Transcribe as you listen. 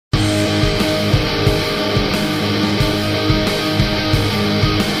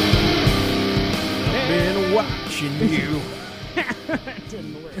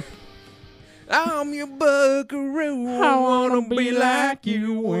I'm your buckaroo. I wanna be like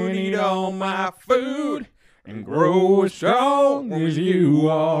you and eat all my food and grow as strong as you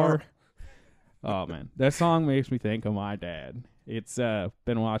are. Oh, man. That song makes me think of my dad. It's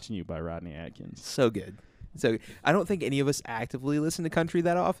Been Watching You by Rodney Atkins. So good. So I don't think any of us actively listen to country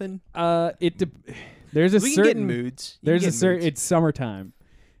that often. There's a we certain can get in moods. There's a certain. It's summertime.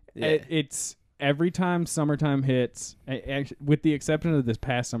 Yeah. It's every time summertime hits, actually, with the exception of this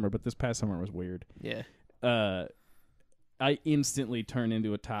past summer, but this past summer was weird. Yeah. I instantly turn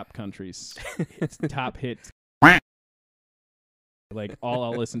into a top country's top hits. Like all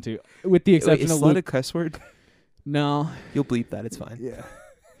I'll listen to, with the exception Wait, of Luke. A cuss word? No, you'll bleep that. It's fine. Yeah.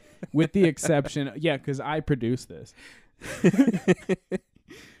 With the exception, because I produced this.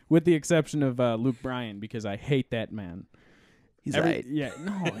 With the exception of Luke Bryan, because I hate that man. He's right. Yeah,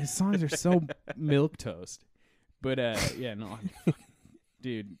 no, his songs are so milquetoast. But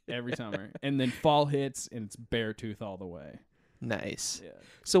dude, every summer, and then fall hits and it's Beartooth all the way. Nice. Yeah.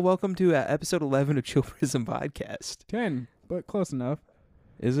 So welcome to episode 11 of Chill Prism Podcast. 10, but close enough.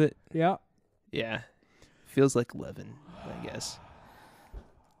 Is it? Yeah. Yeah. Feels like 11, I guess.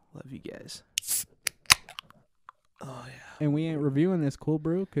 Love you guys. Oh, yeah. And we ain't reviewing this cool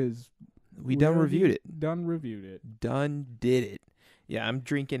brew because we done reviewed it. Done reviewed it. Done did it. Yeah, I'm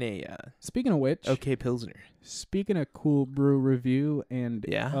drinking a Speaking of which, OK Pilsner. Speaking of cool brew review and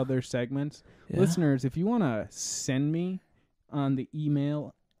other segments, listeners, if you want to send me on the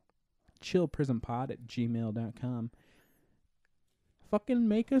email chillprismpod@gmail.com, fucking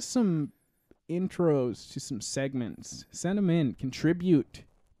make us some intros to some segments. Send them in. Contribute.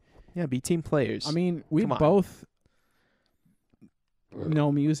 Yeah, be team players. I mean, we both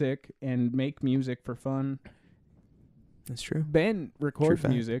know music and make music for fun. That's true. Ben records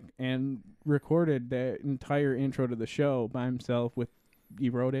music and recorded the entire intro to the show by himself. He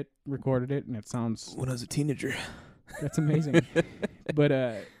wrote it, recorded it, and it sounds... When I was a teenager. That's amazing.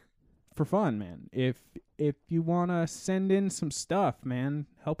 But for fun, man. If you want to send in some stuff, man,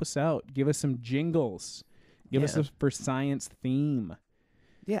 help us out. Give us some jingles. Give us a for science theme.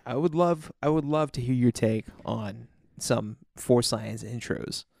 Yeah, I would love to hear your take on some for science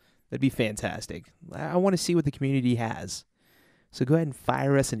intros. That'd be fantastic. I want to see what the community has. So go ahead and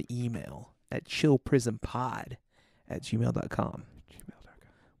fire us an email at chillprismpod@gmail.com.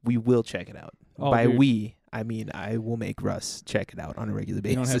 We will check it out. By dude. we, I mean I will make Russ check it out on a regular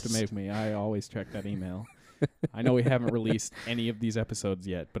basis. You don't have to make me. I always check that email. I know we haven't released any of these episodes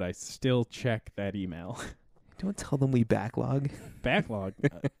yet, but I still check that email. Don't tell them we backlog. Backlog?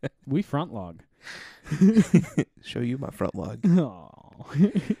 We front log. Show you my front log. Oh.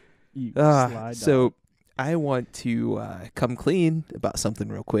 You slide so dog. I want to come clean about something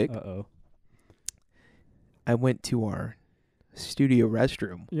real quick. Uh-oh. I went to our studio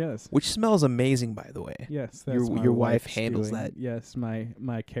restroom. Yes. Which smells amazing, by the way. Yes. That's your wife handles that. Yes,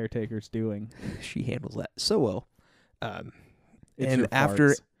 my caretaker's doing. She handles that so well. It's and your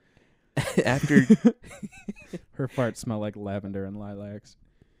after farts. Her farts smell like lavender and lilacs.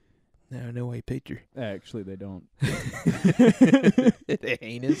 No way picture. Actually, they don't. They're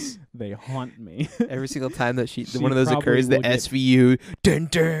heinous. They haunt me. Every single time that one of those occurs, the SVU. Dun,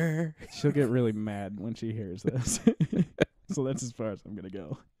 dun. She'll get really mad when she hears this. So that's as far as I'm going to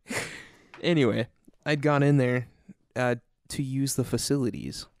go. Anyway, I'd gone in there to use the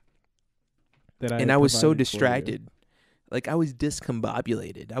facilities. And I was so distracted. Like, I was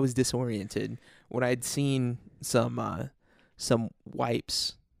discombobulated. I was disoriented when I'd seen some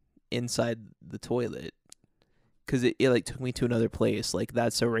wipes inside the toilet, because it like took me to another place. Like,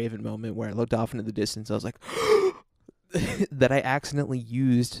 That's So Raven moment where I looked off into the distance. I was like, that I accidentally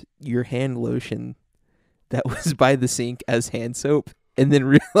used your hand lotion that was by the sink as hand soap, and then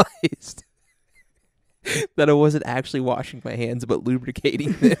realized that I wasn't actually washing my hands but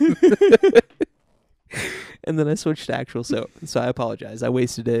lubricating them. And then I switched to actual soap. So I apologize. I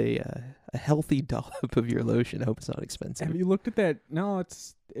wasted a healthy dollop of your lotion. I hope it's not expensive. Have you looked at that? No,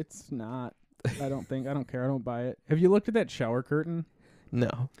 it's not. I don't care. I don't buy it. Have you looked at that shower curtain?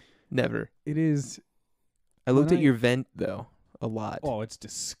 No, never. It is. I looked at your vent, though, a lot. Oh, it's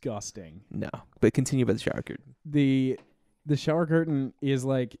disgusting. No, but continue about the shower curtain. The shower curtain is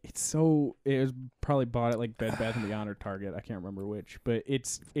like, it was probably bought at like Bed Bath & Beyond or Target. I can't remember which, but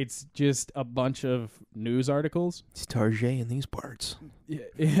it's just a bunch of news articles. It's Target in these parts.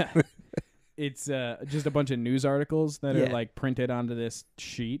 Yeah. It's just a bunch of news articles that are like printed onto this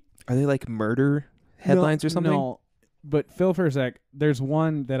sheet. Are they like murder headlines or something? No, but Phil for a sec, there's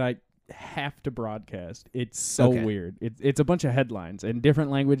one that I have to broadcast. It's so weird. It's a bunch of headlines in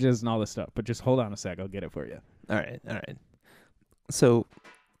different languages and all this stuff, but just hold on a sec. I'll get it for you. All right. So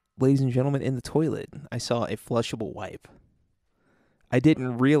ladies and gentlemen, in the toilet, I saw a flushable wipe. I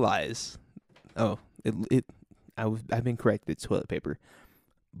didn't realize. Oh, I've been corrected. It's toilet paper.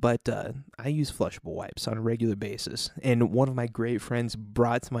 But I use flushable wipes on a regular basis. And one of my great friends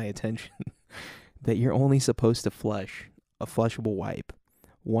brought to my attention that you're only supposed to flush a flushable wipe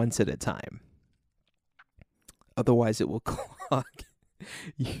once at a time. Otherwise, it will clog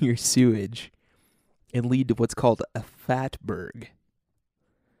your sewage and lead to what's called a fatberg.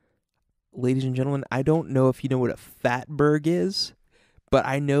 Ladies and gentlemen, I don't know if you know what a fatberg is, but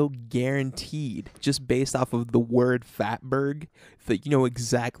I know guaranteed, just based off of the word fatberg, that you know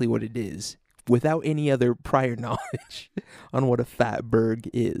exactly what it is without any other prior knowledge on what a fatberg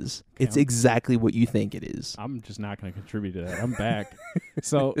is. Okay, it's exactly what you think it is. I'm just not going to contribute to that. I'm back.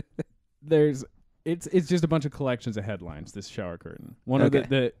 So it's just a bunch of collections of headlines, this shower curtain.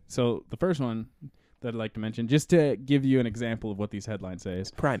 So the first one that I'd like to mention, just to give you an example of what these headlines say.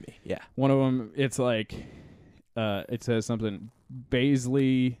 Prime me, yeah. One of them, it's like, it says something,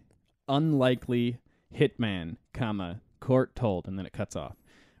 Baisley, unlikely hitman, court told, and then it cuts off.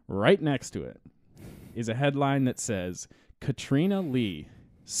 Right next to it is a headline that says, Katrina Lee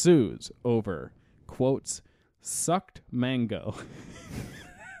sues over, quotes, sucked mango.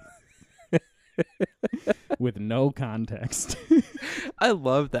 With no context. I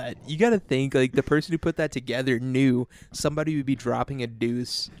love that. You got to think, like, the person who put that together knew somebody would be dropping a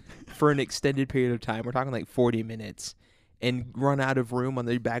deuce for an extended period of time. We're talking like 40 minutes, and run out of room on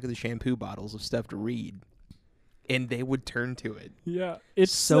the back of the shampoo bottles of stuff to read. And they would turn to it. Yeah.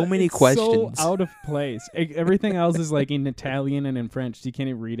 It's so many questions. So out of place. Everything else is like in Italian and in French. So you can't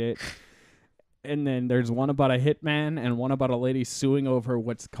even read it. And then there's one about a hitman and one about a lady suing over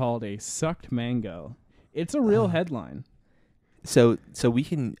what's called a sucked mango. It's a real headline. So we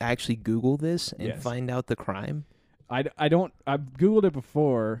can actually Google this and find out the crime? I've Googled it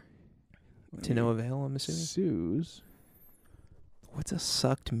before. To no avail, I'm assuming? Sues. What's a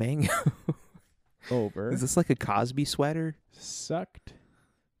sucked mango? Over. Is this like a Cosby sweater? Sucked.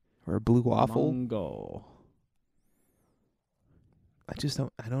 Or a blue waffle? Mango.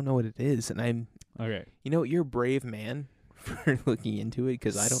 I don't know what it is. And I'm, okay. You know, you're a brave man for looking into it,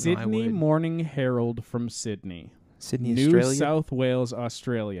 because I don't know I would. Sydney Morning Herald from Sydney. Sydney, New Australia? South Wales,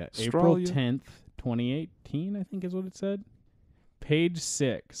 Australia. April 10th, 2018, I think is what it said. Page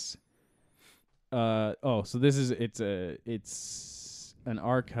 6. So this is, it's an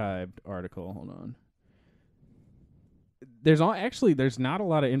archived article. Hold on. There's not a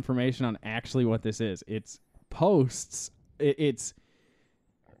lot of information on actually what this is. It's posts. This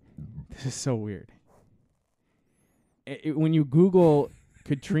is so weird. When you Google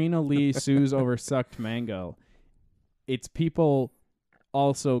Katrina Lee sues over sucked mango, it's people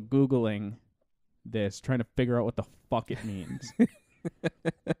also Googling this, trying to figure out what the fuck it means.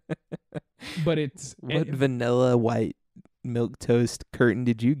 But it's... What vanilla white milk toast curtain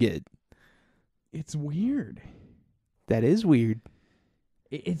did you get? It's weird. That is weird.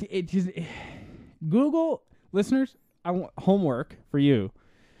 It just... Google, listeners, I want homework for you.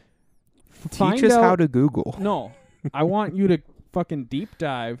 Teach us how to Google. No. I want you to fucking deep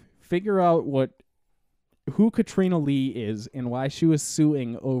dive, figure out who Katrina Lee is and why she was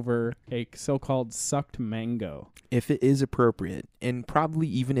suing over a so-called sucked mango. If it is appropriate, and probably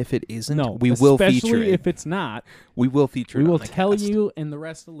even if it isn't, we will feature it. Especially if it's not. We will feature it. We will tell you and the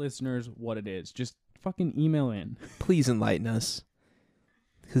rest of the listeners what it is. Just fucking email in. Please enlighten us.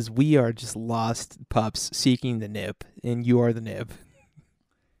 Because we are just lost pups seeking the nip, and you are the nip.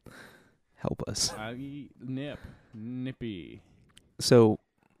 Help us. Nippy. So,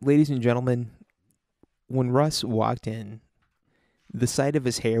 ladies and gentlemen, when Russ walked in, the side of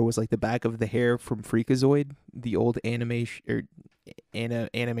his hair was like the back of the hair from Freakazoid, the old animation or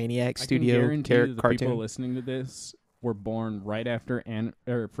Animaniac studio cartoon. The cartoon. People listening to this were born right after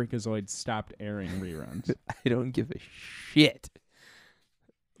Freakazoid stopped airing reruns. I don't give a shit.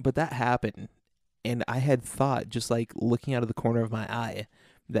 But that happened, and I had thought, just like looking out of the corner of my eye,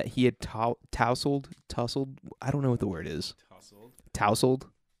 that he had tousled. I don't know what the word is. Tousled.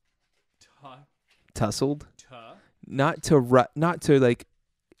 Tussled. Not to like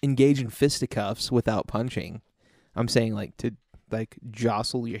engage in fisticuffs without punching. I'm saying like to like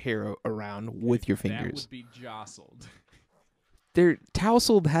jostle your hair around with your fingers. That would be jostled.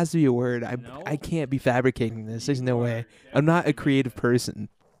 Tousled has to be a word. I can't be fabricating this. There's no way. I'm not a creative person.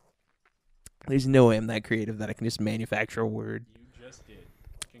 There's no way I'm that creative that I can just manufacture a word. You just did.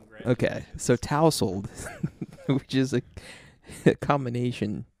 Okay, so tousled, which is a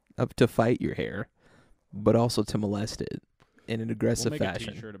combination of to fight your hair, but also to molest it in an aggressive fashion.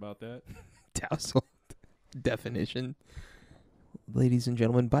 A t-shirt about that. Tousled definition. ladies and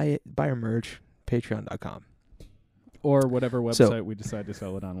gentlemen, buy our merch, patreon.com. Or whatever website we decide to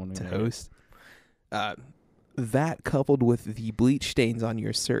sell it on when we host. That coupled with the bleach stains on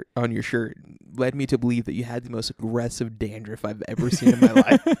your shirt led me to believe that you had the most aggressive dandruff I've ever seen in my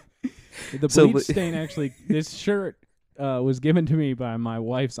life. The bleach stain actually, this shirt was given to me by my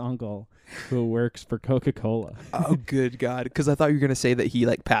wife's uncle who works for Coca-Cola. Oh, good God. Because I thought you were going to say that he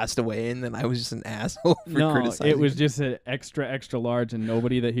passed away and then I was just an asshole for criticizing. No, it was just an extra large and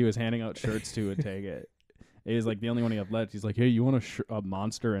nobody that he was handing out shirts to would take it. It was the only one he had left. He's like, hey, you want a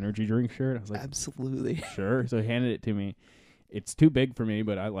Monster energy drink shirt? I was like, absolutely. Sure. So he handed it to me. It's too big for me,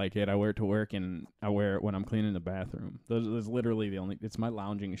 but I like it. I wear it to work, and I wear it when I'm cleaning the bathroom. Those literally it's my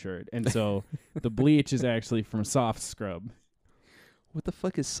lounging shirt. And so the bleach is actually from Soft Scrub. What the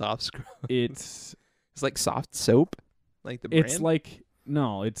fuck is Soft Scrub? It's like soft soap? Like the brand? It's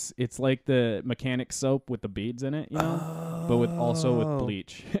like the mechanic soap with the beads in it, but also with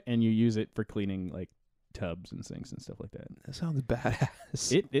bleach. And you use it for cleaning tubs and sinks and stuff like that. That sounds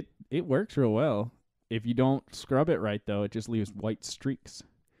badass. It works real well. If you don't scrub it right, though, it just leaves white streaks.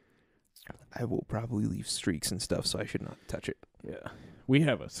 I will probably leave streaks and stuff, so I should not touch it. Yeah. We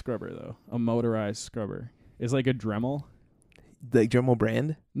have a scrubber, though. A motorized scrubber. It's like a Dremel. The Dremel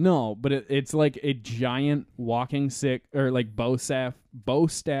brand? No, but it's like a giant walking stick, or bow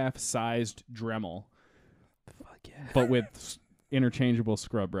staff sized Dremel. Fuck yeah. But with interchangeable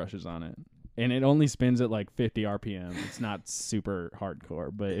scrub brushes on it. And it only spins at 50 RPM. It's not super hardcore,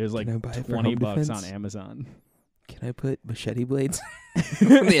 but it was $20 on Amazon. Can I put machete blades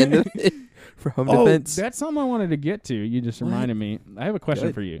on the end of it for home defense? That's something I wanted to get to. You just reminded me. I have a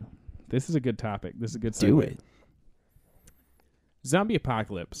question for you. This is a good topic. This is a good segue. Do it. Zombie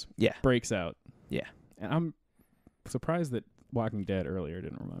apocalypse breaks out. Yeah. And I'm surprised that Walking Dead earlier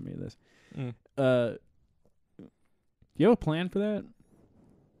didn't remind me of this. Mm. You have a plan for that?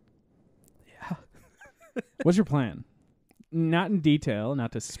 What's your plan? Not in detail,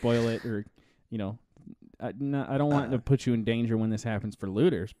 not to spoil it or, I don't want to put you in danger when this happens for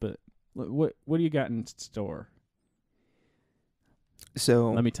looters, but what do you got in store?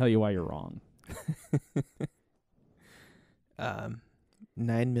 So let me tell you why you're wrong.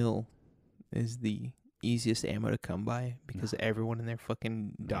 9mm is the easiest ammo to come by because everyone in their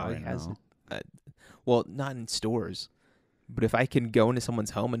fucking dog has it. Well, not in stores. But if I can go into someone's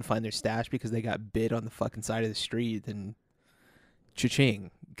home and find their stash because they got bit on the fucking side of the street, then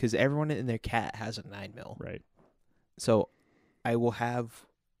cha-ching. Because everyone and their cat has a 9mm. Right. So I will have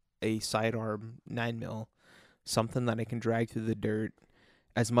a sidearm 9mm, something that I can drag through the dirt.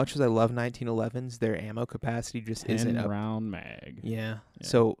 As much as I love 1911s, their ammo capacity just isn't up. 10-round mag. Yeah.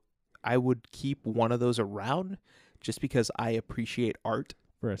 So I would keep one of those around just because I appreciate art.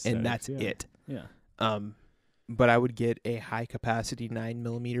 For aesthetics, and that's it. Yeah. But I would get a high-capacity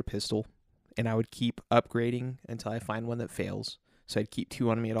 9mm pistol, and I would keep upgrading until I find one that fails. So I'd keep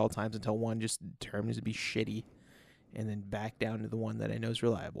 2 on me at all times until one just determines to be shitty, and then back down to the one that I know is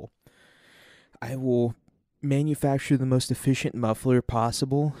reliable. I will manufacture the most efficient muffler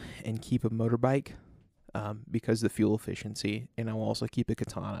possible and keep a motorbike because of the fuel efficiency, and I will also keep a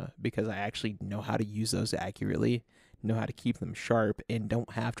katana because I actually know how to use those accurately, know how to keep them sharp, and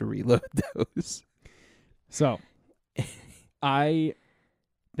don't have to reload those. So,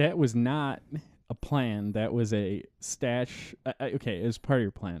 that was not a plan. That was a stash. Okay, it was part of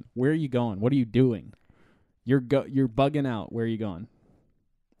your plan. Where are you going? What are you doing? You're bugging out. Where are you going?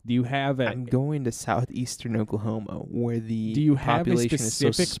 Do you have I'm going to southeastern Oklahoma, where the population is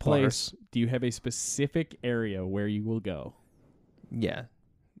so sparse. Do you have a specific area where you will go? Yeah,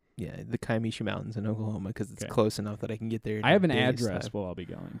 the Kiamichi Mountains in Oklahoma, because it's close enough that I can get there. I have an address where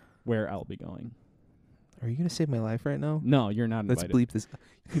I'll be going. Are you going to save my life right now? No, you're not invited. Let's bleep this.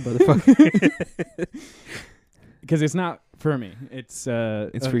 You motherfucker. Because it's not for me. It's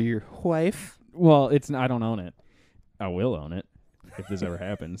for your wife. Well, it's I don't own it. I will own it if this ever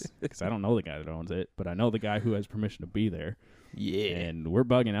happens, because I don't know the guy that owns it, but I know the guy who has permission to be there. Yeah. And we're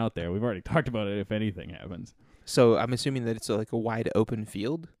bugging out there. We've already talked about it if anything happens. So I'm assuming that it's a wide open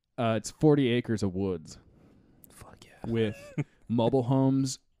field? It's 40 acres of woods. Fuck yeah. With mobile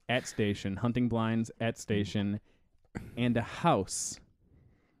homes at station, hunting blinds at station, and a house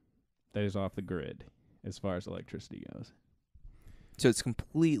that is off the grid as far as electricity goes. So it's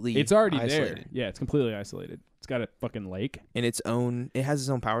completely It's already isolated. there. Yeah, it's completely isolated. It's got a fucking lake. And it has its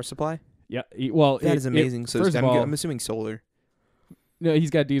own power supply? Yeah. Well, that is amazing. So first of all, I'm assuming solar. No, he's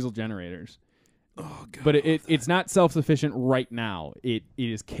got diesel generators. Oh, God. But it's not self-sufficient right now. It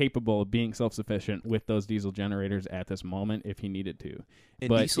is capable of being self-sufficient with those diesel generators at this moment if he needed to. And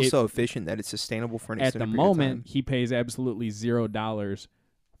diesel's so efficient that it's sustainable for an extended period of time. At the moment, he pays absolutely $0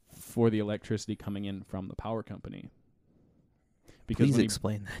 for the electricity coming in from the power company. Because please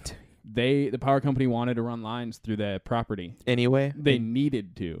explain that to me. The power company wanted to run lines through the property. Anyway? They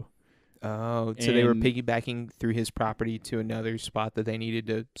needed to. Oh, so they were piggybacking through his property to another spot that they needed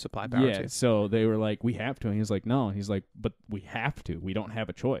to supply power to. Yeah, so they were like, we have to. And he's like, no. And he's like, but we have to. We don't have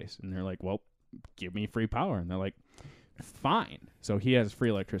a choice. And they're like, well, give me free power. And they're like, fine. So he has free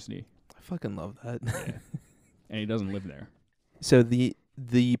electricity. I fucking love that. Yeah. And he doesn't live there. So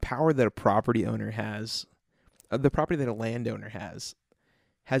the power that a property owner has, the property that a landowner has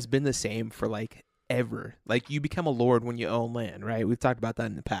been the same for like ever. Like you become a lord when you own land, right? We've talked about that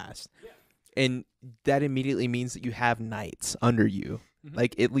in the past. Yeah. And that immediately means that you have knights under you,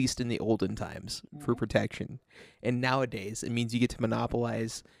 like at least in the olden times for protection. And nowadays it means you get to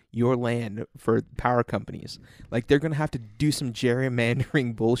monopolize your land for power companies. Like they're going to have to do some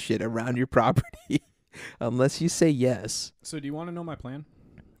gerrymandering bullshit around your property unless you say yes. So do you want to know my plan?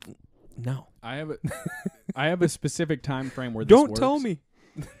 No. I have a specific time frame where this Don't works. tell me.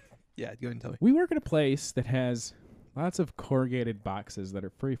 Yeah, go ahead and tell me. We work at a place that has lots of corrugated boxes that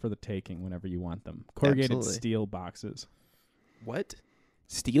are free for the taking whenever you want them. Corrugated steel boxes. What?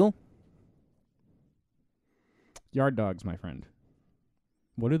 Steel? Yard dogs, my friend.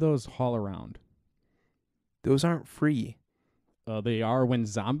 What do those haul around? Those aren't free. They are when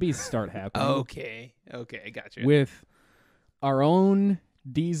zombies start happening. Okay, gotcha. With our own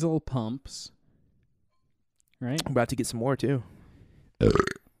diesel pumps, right? I'm about to get some more, too.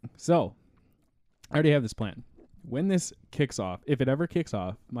 So, I already have this plan. When this kicks off, if it ever kicks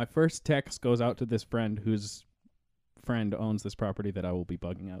off, my first text goes out to this friend whose friend owns this property that I will be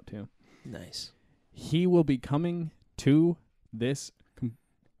bugging out to. Nice. He will be coming to this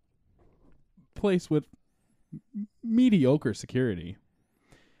place with mediocre security,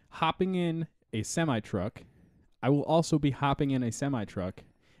 hopping in a semi-truck. I will also be hopping in a semi-truck,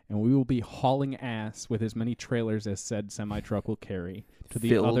 and we will be hauling ass with as many trailers as said semi-truck will carry to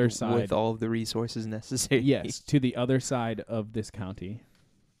the other side. With all of the resources necessary. Yes, to the other side of this county,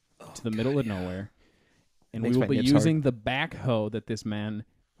 to the middle of nowhere. And we will be using the backhoe that this man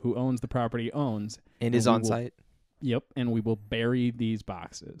who owns the property owns. And is on site. Yep, and we will bury these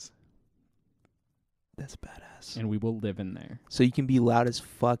boxes. That's badass. And we will live in there. So you can be loud as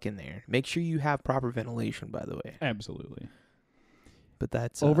fuck in there. Make sure you have proper ventilation, by the way. Absolutely. But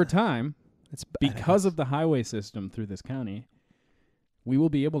that's... over time, because of the highway system through this county, we will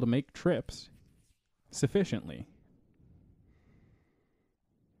be able to make trips sufficiently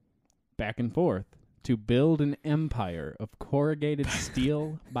back and forth to build an empire of corrugated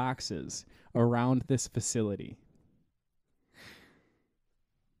steel boxes around this facility.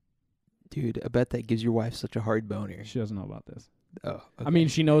 Dude, I bet that gives your wife such a hard boner. She doesn't know about this. Oh, okay. I mean,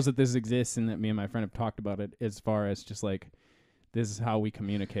 she knows that this exists and that me and my friend have talked about it as far as just like, this is how we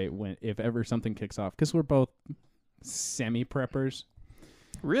communicate if ever something kicks off. Because we're both semi-preppers.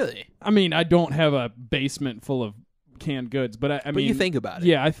 Really? I mean, I don't have a basement full of canned goods, but I mean... But you think about it.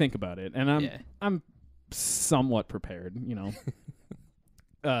 Yeah, I think about it. And I'm somewhat prepared, you know.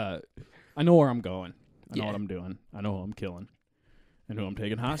 I know where I'm going. I know what I'm doing. I know who I'm killing. And who I'm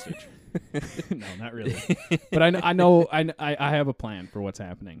taking hostage. No, not really. But I know I have a plan for what's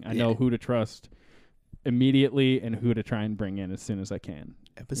happening. I know who to trust immediately and who to try and bring in as soon as I can.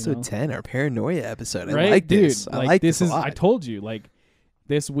 Episode 10, our paranoia episode. I right? like Dude, this. I like this a lot. I told you, like,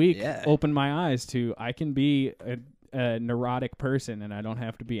 this week opened my eyes to I can be a neurotic person and I don't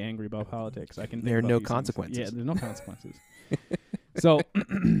have to be angry about politics. I can. There are no consequences. Yeah, there's no consequences. So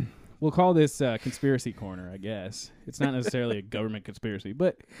we'll call this conspiracy corner, I guess. It's not necessarily a government conspiracy,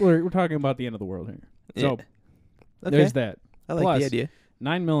 but we're talking about the end of the world here. So there's that. I like the idea.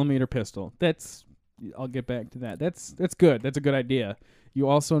 9mm pistol. I'll get back to that. That's good. That's a good idea. You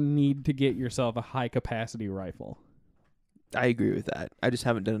also need to get yourself a high capacity rifle. I agree with that. I just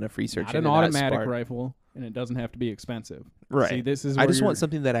haven't done enough research. Not an automatic rifle, and it doesn't have to be expensive. Right. See, this is. I just want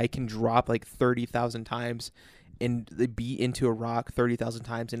something that I can drop like 30,000 times and be into a rock 30,000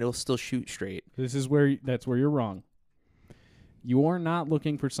 times, and it'll still shoot straight. That's where you're wrong. You are not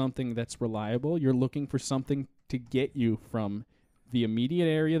looking for something that's reliable. You're looking for something to get you from the immediate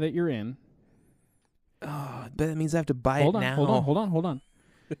area that you're in. Oh, but that means I have to buy it now. Hold on.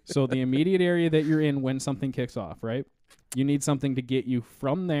 So the immediate area that you're in when something kicks off, right? You need something to get you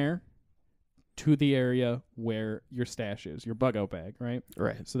from there to the area where your stash is, your bug out bag, right?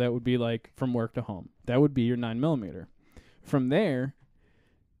 Right. So that would be like from work to home. That would be your 9mm. From there,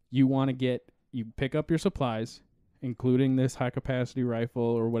 you want to get you pick up your supplies, including this high capacity rifle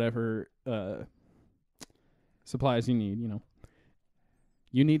or whatever supplies you need,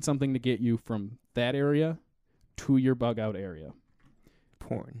 You need something to get you from that area to your bug out area.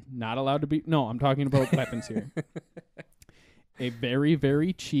 Porn. Not allowed to be. No, I'm talking about weapons here. A very,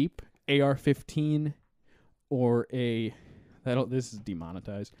 very cheap AR-15 or this is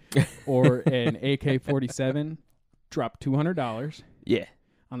demonetized, or an AK-47, drop $200. Yeah.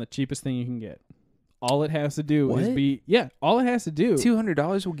 On the cheapest thing you can get. All it has to do is all it has to do.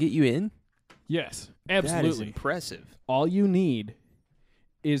 $200 will get you in? Yes, absolutely. That is impressive. All you need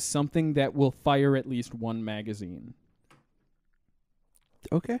is something that will fire at least one magazine.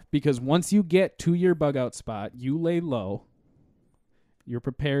 Okay. Because once you get to your bug out spot, you lay low. You're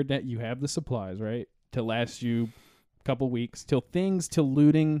prepared that you have the supplies, right? To last you a couple weeks till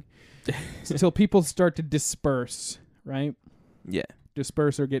looting, till people start to disperse, right? Yeah.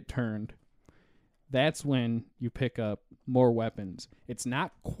 Disperse or get turned. That's when you pick up more weapons. It's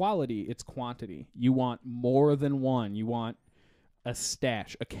not quality, it's quantity. You want more than one. You want a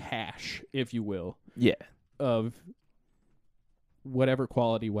stash, a cache, if you will. Yeah. Of whatever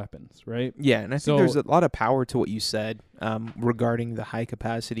quality weapons, right? Yeah, and I think there's a lot of power to what you said regarding the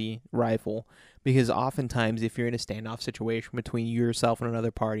high-capacity rifle, because oftentimes if you're in a standoff situation between yourself and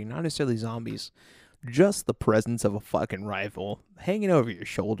another party, not necessarily zombies, just the presence of a fucking rifle hanging over your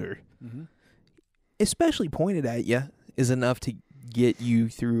shoulder, especially pointed at you, is enough to get you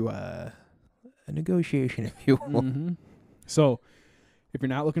through a negotiation, if you will. So, if you're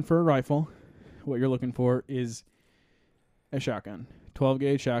not looking for a rifle, what you're looking for is a shotgun.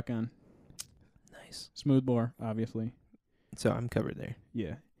 12-gauge shotgun. Nice. Smooth bore, obviously. So I'm covered there.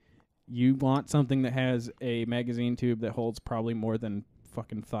 Yeah. You want something that has a magazine tube that holds probably more than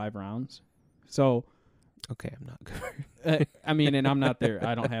fucking 5 rounds. So... Okay, I'm not covered. I mean, and I'm not there.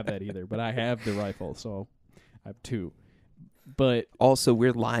 I don't have that either, but I have the rifle, so I have 2. But also,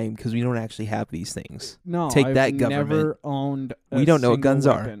 we're lying because we don't actually have these things. No, Take that, government. Never owned a We don't know what guns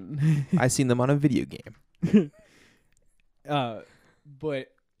weapon. are. I seen them on a video game. But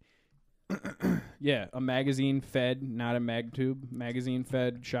yeah, a magazine fed, not a mag tube. Magazine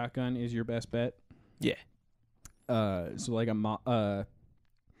fed shotgun is your best bet. Yeah. So like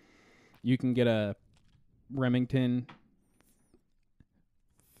you can get a Remington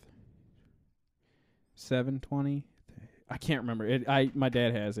 720. I can't remember it. My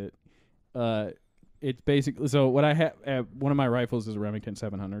dad has it. It's basically so what I have. One of my rifles is a Remington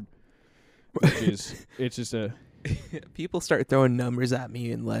 700, which is it's just a. People start throwing numbers at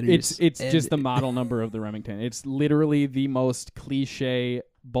me in letters. It's just the model number of the Remington. It's literally the most cliche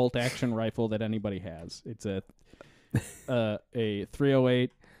bolt action rifle that anybody has. It's a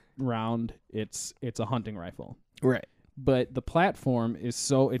 308 round. It's a hunting rifle. Right. But the platform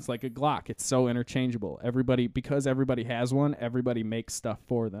is it's like a Glock. It's so interchangeable. Because everybody has one, everybody makes stuff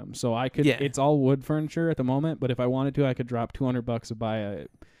for them. So I could it's all wood furniture at the moment, but if I wanted to, I could drop $200 to buy a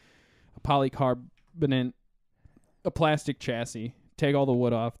polycarbonate, a plastic chassis, take all the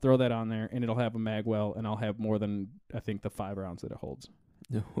wood off, throw that on there, and it'll have a mag well, and I'll have more than I think the 5 rounds that it holds.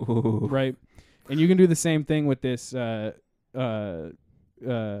 Right? And you can do the same thing with this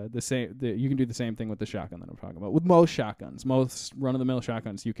you can do the same thing with the shotgun that I'm talking about. With most shotguns, most run-of-the-mill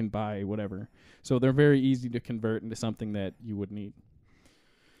shotguns, you can buy whatever. So they're very easy to convert into something that you would need.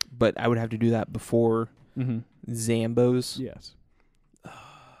 But I would have to do that before Zambos. Yes.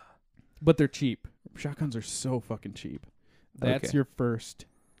 But they're cheap. Shotguns are so fucking cheap. That's your first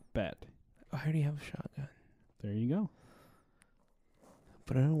bet. I already have a shotgun. There you go.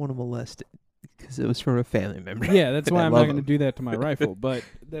 But I don't want to molest it because it was from a family member. Yeah, that's why I'm not going to do that to my rifle. But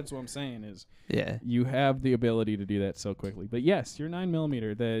that's what I'm saying is you have the ability to do that so quickly. But yes, your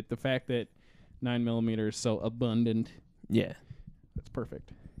 9mm, the fact that 9mm is so abundant. Yeah. That's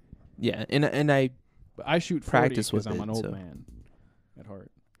perfect. Yeah, and I shoot practice with I'm it, an old man at heart.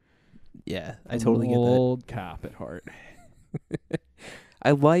 Yeah, I totally get that. Old cop at heart.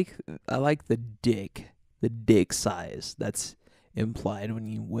 I like the dick size that's implied when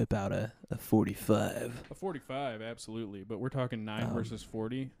you whip out a 45. A 45, absolutely, but we're talking 9 versus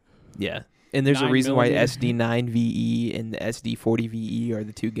 40. Yeah, and there's a reason why SD9 VE and the SD40 VE are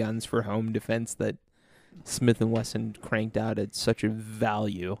the 2 guns for home defense that Smith & Wesson cranked out at such a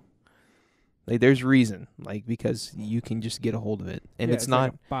value. Like, there's reason, because you can just get a hold of it, and it's not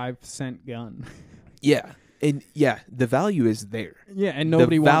like a 5-cent gun. Yeah, and the value is there. Yeah, and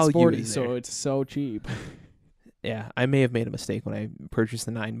nobody wants 40, so it's so cheap. Yeah, I may have made a mistake when I purchased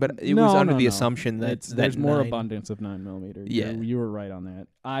the 9, but it was under the assumption that there's more 9, abundance of 9mm. Yeah, you were right on that.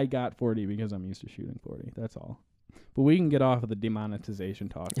 I got 40 because I'm used to shooting 40. That's all. But we can get off of the demonetization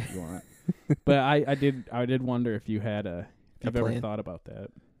talk if you want. But I did wonder if you've ever thought about that.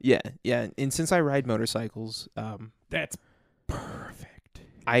 Yeah. And since I ride motorcycles, that's perfect.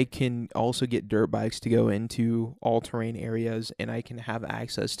 I can also get dirt bikes to go into all-terrain areas, and I can have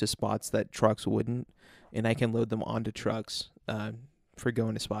access to spots that trucks wouldn't, and I can load them onto trucks for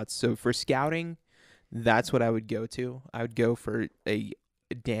going to spots. So for scouting, that's what I would go to. I would go for a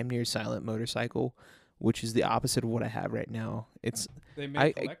damn near silent motorcycle, which is the opposite of what I have right now. They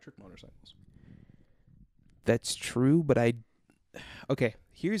make electric motorcycles. That's true, but okay,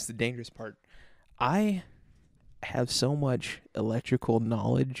 here's the dangerous part. I have so much electrical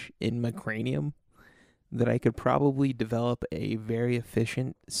knowledge in my cranium that I could probably develop a very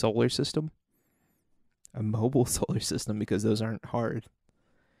efficient solar system, a mobile solar system, because those aren't hard,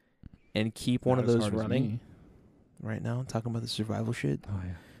 and keep one of those running. Right now, I'm talking about the survival shit. Oh,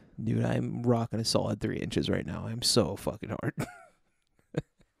 yeah. Dude, I'm rocking a solid 3 inches right now. I'm so fucking hard.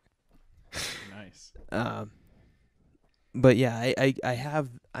 Nice. But yeah,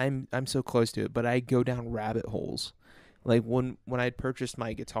 I'm so close to it, but I go down rabbit holes. Like when I purchased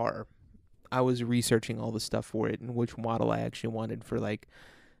my guitar, I was researching all the stuff for it and which model I actually wanted for like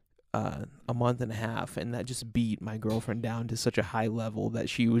a month and a half, and that just beat my girlfriend down to such a high level that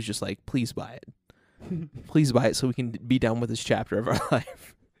she was just like, please buy it. Please buy it so we can be done with this chapter of our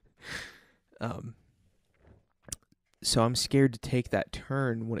life. So I'm scared to take that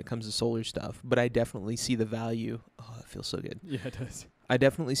turn when it comes to solar stuff, but I definitely see the value. Oh, that feels so good. Yeah, it does. I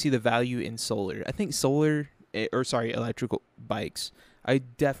definitely see the value in solar. I think electrical bikes. I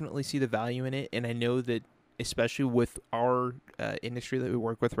definitely see the value in it, and I know that especially with our industry that we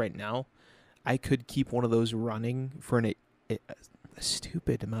work with right now, I could keep one of those running for a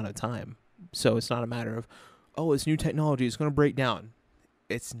stupid amount of time. So it's not a matter of, oh, it's new technology, it's going to break down.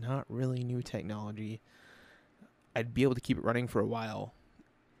 It's not really new technology. I'd be able to keep it running for a while.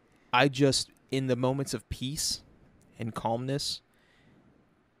 I just, in the moments of peace and calmness,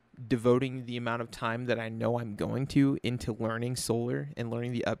 devoting the amount of time that I know I'm going to into learning solar and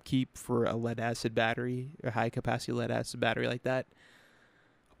learning the upkeep for a lead acid battery, a high capacity lead acid battery like that,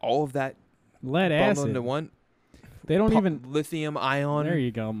 all of that lead acid into one. They don't even lithium ion. There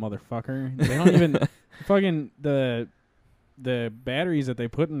you go, motherfucker. They don't even fucking the batteries that they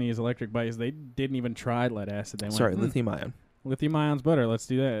put in these electric bikes. They didn't even try lead acid. They went, lithium ion. Lithium ion's better. Let's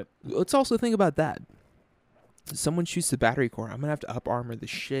do that. Let's also think about that. Someone shoots the battery core. I'm gonna have to up armor the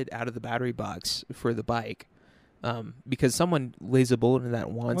shit out of the battery box for the bike, because someone lays a bullet in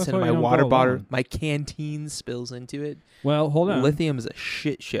that once, and my water bottle, my canteen spills into it. Well, hold on. Lithium is a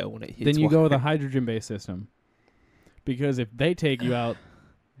shit show when it hits. Then you water. go with a hydrogen-based system, because if they take you out,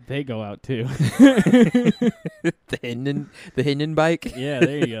 they go out too. The Hinden bike. Yeah,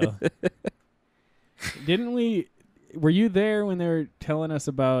 there you go. Didn't we? Were you there when they were telling us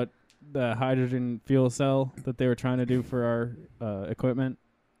about the hydrogen fuel cell that they were trying to do for our equipment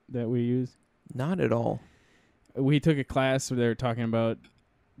that we use? Not at all. We took a class where they were talking about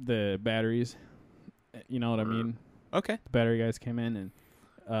the batteries. You know what I mean? Okay. The battery guys came in,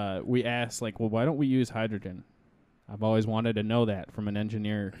 and we asked, like, well, why don't we use hydrogen? I've always wanted to know that from an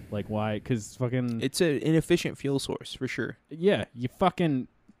engineer. Like, why? Because fucking... It's an inefficient fuel source, for sure. Yeah, you fucking...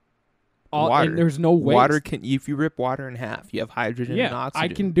 water. And there's no waste. Water can... If you rip water in half, you have hydrogen and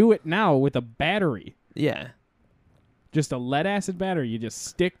oxygen. I can do it now with a battery. Yeah. Just a lead-acid battery. You just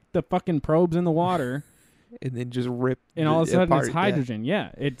stick the fucking probes in the water... and then just rip and all of a sudden apart. it's hydrogen.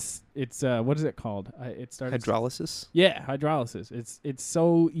 Yeah. It's what is it called? It starts... Hydrolysis? Yeah, hydrolysis. It's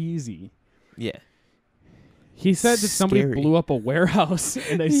so easy. Yeah. He said that somebody blew up a warehouse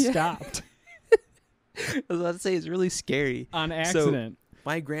and they stopped. I was about to say, it's really scary. On accident. So,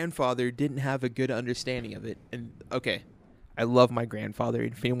 my grandfather didn't have a good understanding of it. And, okay, I love my grandfather.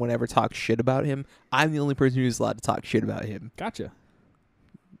 If anyone ever talks shit about him, I'm the only person who's allowed to talk shit about him. Gotcha.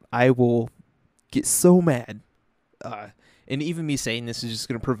 I will get so mad. And even me saying this is just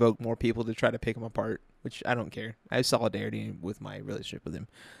going to provoke more people to try to pick him apart, which I don't care. I have solidarity with my relationship with him.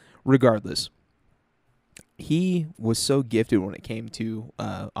 Regardless, he was so gifted when it came to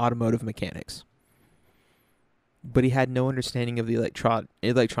automotive mechanics, but he had no understanding of the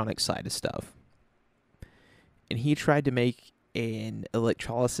electronic side of stuff. And he tried to make an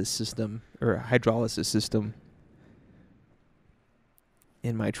electrolysis system or a hydrolysis system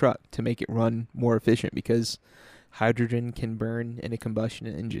in my truck to make it run more efficient, because hydrogen can burn in a combustion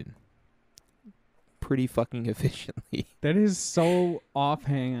engine pretty fucking efficiently. That is so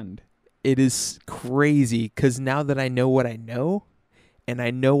offhand. It is crazy, because now that I know what I know, and I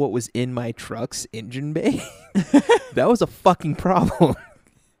know what was in my truck's engine bay, that was a fucking problem.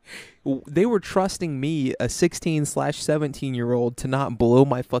 They were trusting me, a 16/17-year-old, to not blow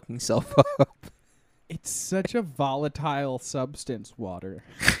my fucking self up. It's such a volatile substance, water.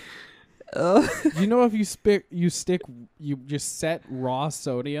 Uh, You know, if you just set raw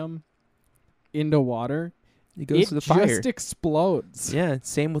sodium into water, it goes to the fire. It just explodes. Yeah,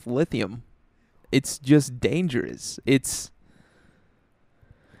 same with lithium. It's just dangerous. It's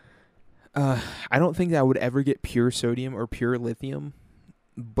I don't think that I would ever get pure sodium or pure lithium,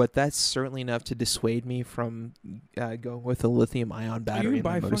 but that's certainly enough to dissuade me from going with a lithium-ion battery in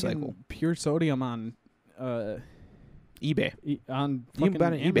my motorcycle. Pure sodium on eBay. On you can buy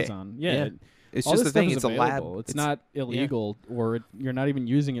it on Amazon. eBay. Yeah. It's just the thing. It's available. a lab. It's not illegal, or you're not even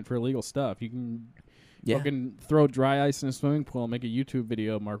using it for illegal stuff. You can fucking throw dry ice in a swimming pool and make a YouTube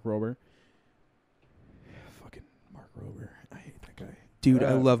video, Mark Rober. Fucking Mark Rober. I hate that guy. Dude,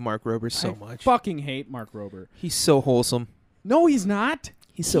 I love Mark Rober so much. Fucking hate Mark Rober. He's so wholesome. No, he's not.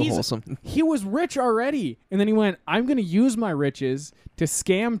 He's so wholesome. He was rich already. And then he went, I'm going to use my riches to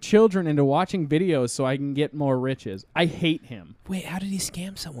scam children into watching videos so I can get more riches. I hate him. Wait, how did he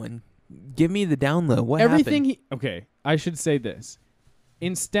scam someone? Give me the down low. What happened? Okay, I should say this.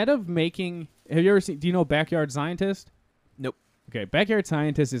 Instead of making... Have you ever seen... Do you know Backyard Scientist? Nope. Okay, Backyard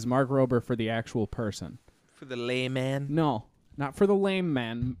Scientist is Mark Rober for the actual person. For the layman? No, not for the lame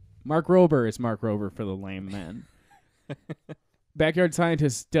man. Mark Rober is Mark Rober for the lame man. Backyard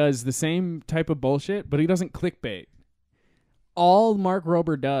Scientist does the same type of bullshit, but he doesn't clickbait. All Mark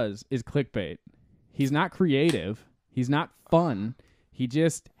Rober does is clickbait. He's not creative. He's not fun. He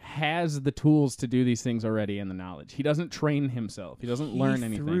just has the tools to do these things already and the knowledge. He doesn't train himself. He doesn't learn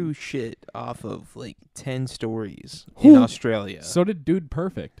anything. He threw shit off of like 10 stories in Australia. So did Dude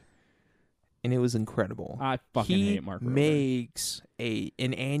Perfect. And it was incredible. I fucking hate Mark Rober. He makes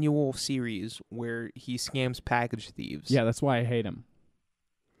an annual series where he scams package thieves. Yeah, that's why I hate him.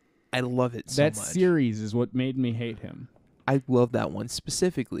 I love it so much. That series is what made me hate him. I love that one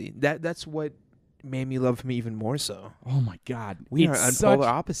specifically. That's what made me love him even more so. Oh my God, we are on polar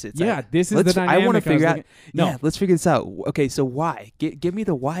opposites. Yeah, this is the dynamic. I want to figure out. No, yeah, let's figure this out. Okay, so why? Give me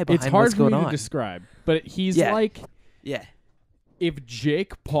the why behind it's hard what's going for me on. To describe, but he's like, if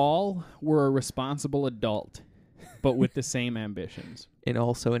Jake Paul were a responsible adult, but with the same ambitions, and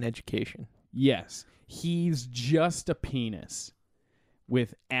also an education. Yes, he's just a penis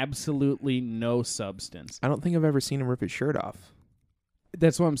with absolutely no substance. I don't think I've ever seen him rip his shirt off.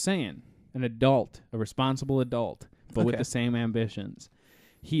 That's what I'm saying. An adult, a responsible adult, but with the same ambitions.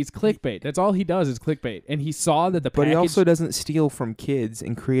 He's clickbait. That's all he does is clickbait. And he saw that the package... But he also doesn't steal from kids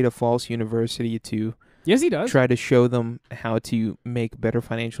and create a false university to... Yes, he does. Try to show them how to make better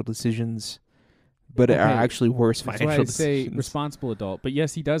financial decisions, but are actually worse financial decisions. That's why I say responsible adult. But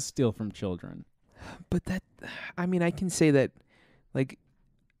yes, he does steal from children. But that... I mean, I can say that, like,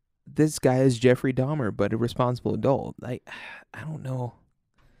 this guy is Jeffrey Dahmer, but a responsible adult. Like, I don't know.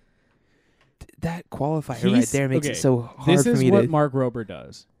 That qualifier right there makes it so hard for me to... This is what Mark Rober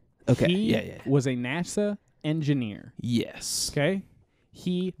does. Okay, he was a NASA engineer. Yes. Okay?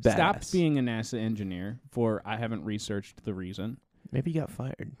 He stopped being a NASA engineer for... I haven't researched the reason. Maybe he got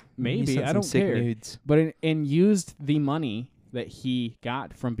fired. Maybe. I don't care. Nudes. But and used the money that he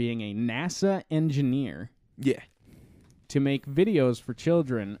got from being a NASA engineer... Yeah. To make videos for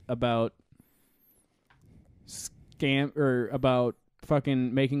children about... about...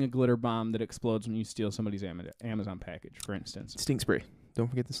 fucking making a glitter bomb that explodes when you steal somebody's Amazon package, for instance. Stink spray. Don't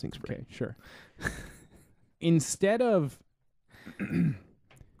forget the stink spray. Okay, sure. Instead of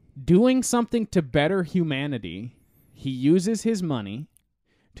doing something to better humanity, he uses his money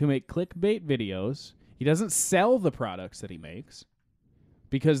to make clickbait videos. He doesn't sell the products that he makes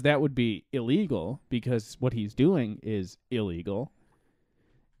because that would be illegal because what he's doing is illegal.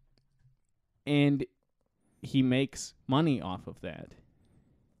 And... he makes money off of that.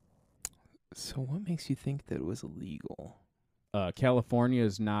 So what makes you think that it was illegal? California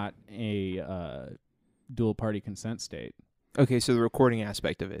is not a dual-party consent state. Okay, so the recording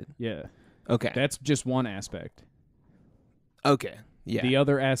aspect of it. Yeah. Okay. That's just one aspect. Okay, yeah. The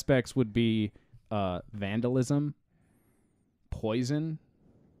other aspects would be vandalism, poison...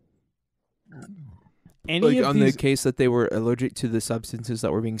 the case that they were allergic to the substances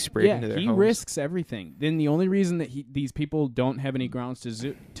that were being sprayed into their homes. Yeah, he risks everything. Then the only reason that these people don't have any grounds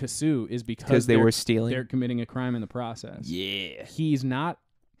to sue is because they were stealing. They're committing a crime in the process. Yeah. He's not...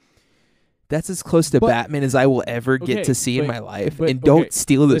 That's as close to Batman as I will ever get to see in my life. And don't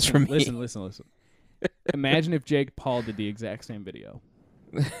steal this from me. Listen. Imagine if Jake Paul did the exact same video.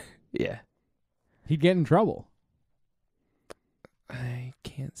 Yeah. He'd get in trouble. I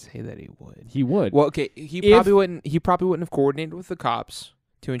can't say that he would. He would. Well, okay, he probably wouldn't have coordinated with the cops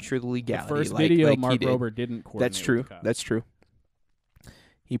to ensure the legality. The first video, Mark Rober didn't coordinate. That's true. With the cops. That's true.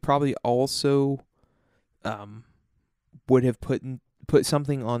 He probably also would have put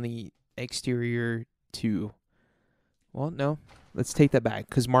something on the exterior to. Well, no. Let's take that back,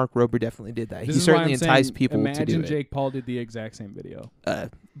 because Mark Rober definitely did that. He certainly enticed people to do it. Imagine Jake Paul did the exact same video.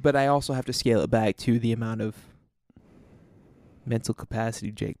 But I also have to scale it back to the amount of mental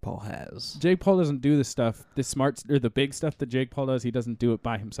capacity Jake Paul has. Jake Paul doesn't do the stuff, the big stuff that Jake Paul does. He doesn't do it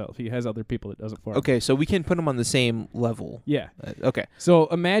by himself. He has other people that does it for him. Okay, so we can put him on the same level. Yeah. Okay. So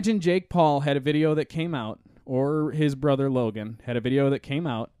imagine Jake Paul had a video that came out, or his brother Logan had a video that came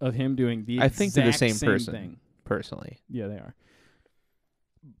out of him doing the exact think they're the same person, thing. Personally. Yeah, they are.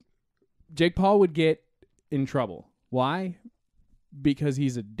 Jake Paul would get in trouble. Why? Because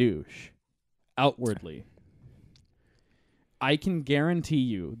he's a douche. Outwardly. I can guarantee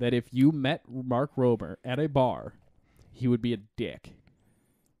you that if you met Mark Rober at a bar, he would be a dick.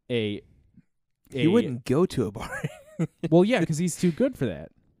 He wouldn't go to a bar. Well, yeah, because he's too good for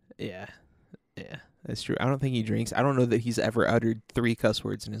that. Yeah, that's true. I don't think he drinks. I don't know that he's ever uttered 3 cuss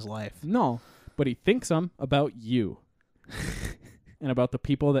words in his life. No, but he thinks them about you and about the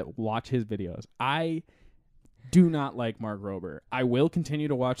people that watch his videos. I do not like Mark Rober. I will continue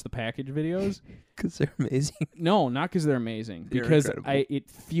to watch the package videos. Because they're amazing. No, not because they're amazing. They're because incredible. It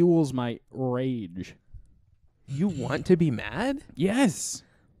fuels my rage. You want to be mad? Yes.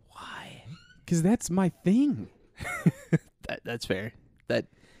 Why? Because that's my thing. That's fair. That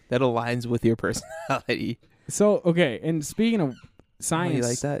aligns with your personality. So, okay, and speaking of science... Oh, you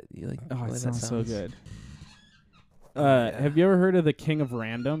like that? You like? Oh, it sounds so good. Yeah. Have you ever heard of the King of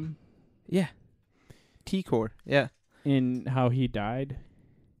Random? Yeah. T-Core. Yeah. In how he died?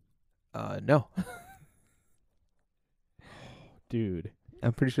 No. Dude.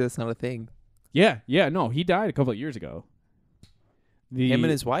 I'm pretty sure that's not a thing. Yeah, no, he died a couple of years ago. Him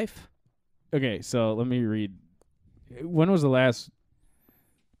and his wife? Okay, so let me read. When was the last...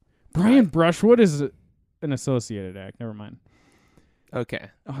 Brian Brushwood is an associated act. Never mind. Okay.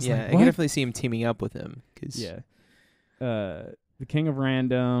 I Yeah, like, I can definitely see him teaming up with him. Yeah. The King of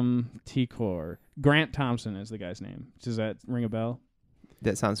Random, T-Core. Grant Thompson is the guy's name. Does that ring a bell?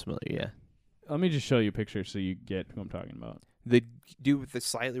 That sounds familiar, yeah. Let me just show you a picture so you get who I'm talking about. The dude with the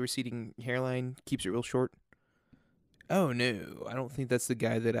slightly receding hairline keeps it real short? Oh, no. I don't think that's the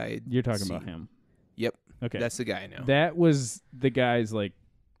guy that I You're talking about him. Yep. Okay. That's the guy now. That was the guy's, like...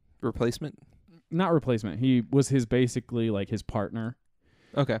 Replacement? Not replacement. He was basically, like, his partner.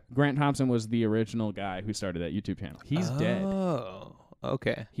 Okay. Grant Thompson was the original guy who started that YouTube channel. He's dead. Oh,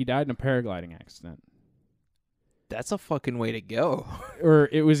 okay. He died in a paragliding accident. That's a fucking way to go. Or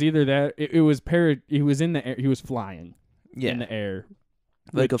it was either that... It was he was in the air. He was flying in the air.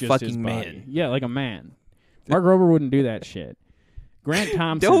 Like a fucking man. Yeah, like a man. Mark Rober wouldn't do that shit. Grant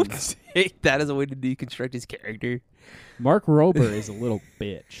Thompson... Don't take that as a way to deconstruct his character. Mark Rober is a little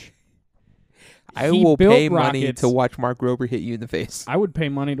bitch. I will pay money to watch Mark Rober hit you in the face. I would pay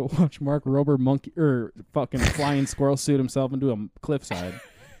money to watch Mark Rober fucking flying squirrel suit himself into a cliffside.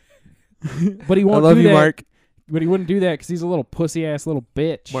 But he won't do that. I love you, Mark. But he wouldn't do that because he's a little pussy ass little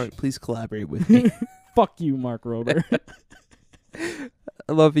bitch. Mark, please collaborate with me. Fuck you, Mark Rober.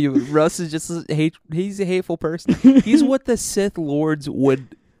 I love you. Russ is just he's a hateful person. He's what the Sith Lords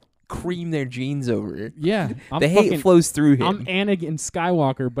would cream their jeans over. Yeah. The hate flows through him. I'm Anakin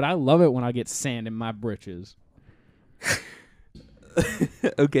Skywalker, but I love it when I get sand in my britches.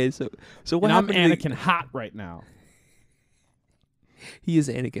 Okay, so what happened? I'm Anakin hot right now. He is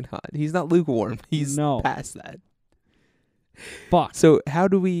Anakin hot. He's not lukewarm. He's past that. Fuck. So how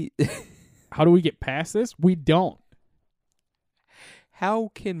do we get past this? We don't.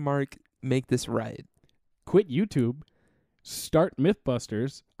 How can Mark make this right? Quit YouTube. Start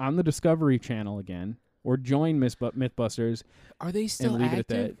Mythbusters on the Discovery Channel again, or join Mythbusters. Are they still and leave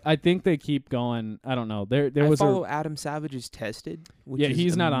active? It at that. I think they keep going. I don't know. There I was follow Adam Savage's Tested. Which is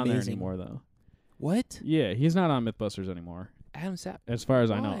he's not amazing. on there anymore though. What? Yeah, he's not on Mythbusters anymore. Adam Savage. As far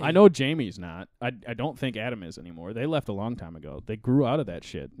as I know, I know Jamie's not. I don't think Adam is anymore. They left a long time ago. They grew out of that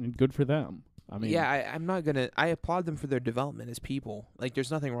shit, and good for them. I mean, yeah, I'm not gonna. I applaud them for their development as people. Like,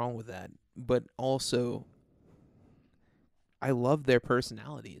 there's nothing wrong with that. But also, I love their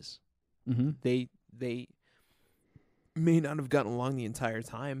personalities. Mm-hmm. They may not have gotten along the entire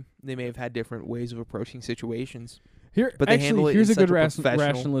time. They may have had different ways of approaching situations. But they handle it. Here's a good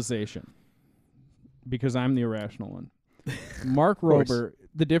rationalization. Because I'm the irrational one. Mark Rober.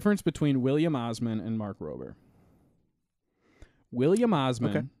 The difference between William Osman and Mark Rober. William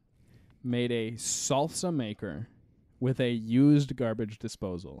Osman made a salsa maker with a used garbage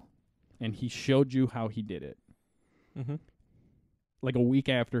disposal, and he showed you how he did it. Mm-hmm. like a week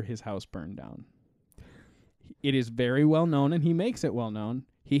after his house burned down. It is very well known, and he makes it well known.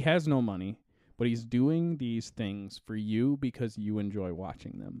 He has no money, but he's doing these things for you because you enjoy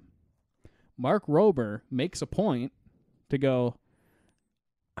watching them. Mark Rober makes a point to go,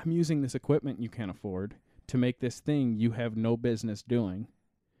 I'm using this equipment you can't afford to make this thing you have no business doing.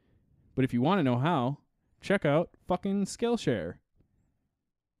 But if you want to know how, check out fucking Skillshare.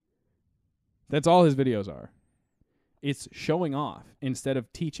 That's all his videos are. It's showing off instead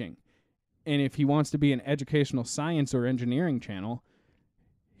of teaching. And if he wants to be an educational science or engineering channel,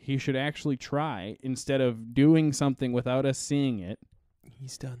 he should actually try instead of doing something without us seeing it.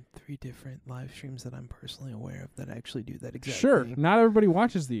 He's done 3 different live streams that I'm personally aware of that actually do that exact Sure, thing. not everybody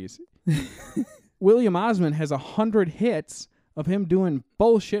watches these. William Osmond has 100 hits of him doing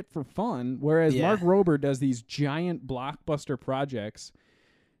bullshit for fun, whereas Mark Rober does these giant blockbuster projects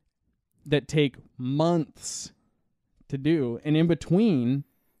that take months to do. And in between...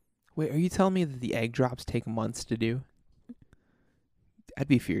 Wait, are you telling me that the egg drops take months to do? I'd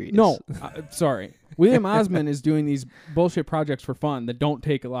be furious. No, sorry. William Osmond is doing these bullshit projects for fun that don't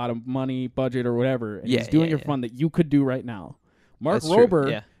take a lot of money, budget, or whatever. And he's doing it for fun that you could do right now. Mark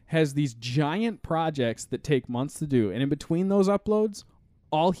Rober has these giant projects that take months to do. And in between those uploads,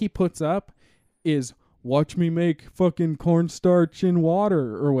 all he puts up is, watch me make fucking cornstarch in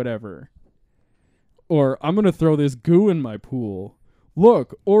water or whatever. Or, I'm going to throw this goo in my pool.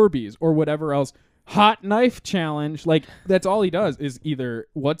 Look, Orbeez, or whatever else. Hot knife challenge. Like, that's all he does is either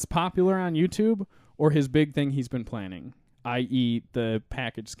what's popular on YouTube or his big thing he's been planning, i.e. the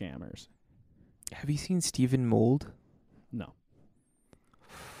package scammers. Have you seen Steven Mold? No.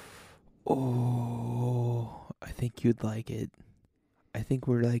 Oh, I think you'd like it. I think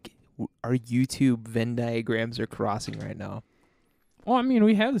we're like, our YouTube Venn diagrams are crossing right now. Well, I mean,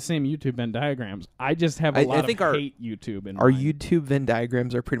 we have the same YouTube Venn diagrams. I just have a lot of hate YouTube in our mind. YouTube Venn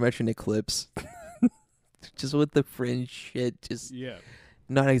diagrams are pretty much an eclipse. Just with the fringe shit, just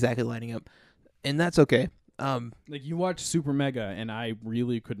not exactly lining up. And that's okay. Like, you watch Super Mega, and I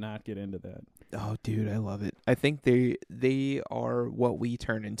really could not get into that. Oh, dude, I love it. I think they are what we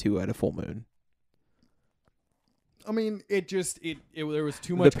turn into at a full moon. I mean, there was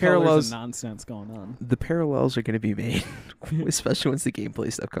too much colors and nonsense going on. The parallels are going to be made, especially once the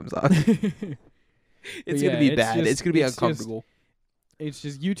gameplay stuff comes out. It's going to be bad. It's going to be uncomfortable. It's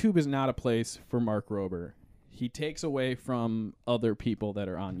just YouTube is not a place for Mark Rober. He takes away from other people that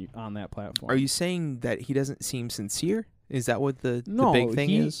are on that platform. Are you saying that he doesn't seem sincere? Is that what the big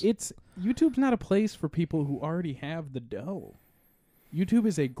thing is? YouTube's not a place for people who already have the dough. YouTube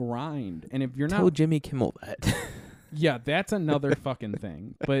is a grind, and if you're Tell Jimmy Kimmel that. Yeah, that's another fucking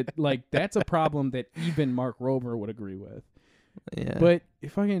thing. But like, that's a problem that even Mark Rober would agree with. Yeah. But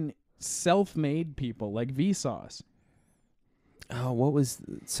fucking self-made people like Vsauce. Oh, what was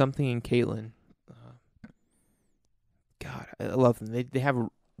something in Caitlin? God, I love them. They have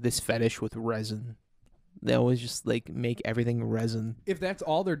this fetish with resin. They always just like make everything resin. If that's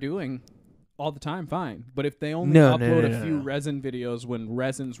all they're doing all the time, fine. But if they only upload a few resin videos when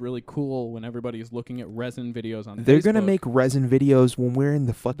resin's really cool, when everybody's looking at resin videos on They're Facebook, going to make resin videos when we're in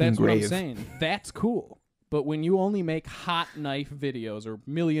the fucking grave. That's what I'm saying. That's cool. But when you only make hot knife videos or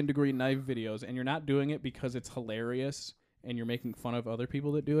million-degree knife videos and you're not doing it because it's hilarious and you're making fun of other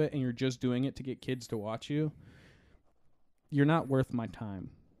people that do it and you're just doing it to get kids to watch you, you're not worth my time.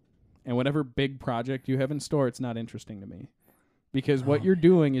 And whatever big project you have in store, it's not interesting to me. Because what you're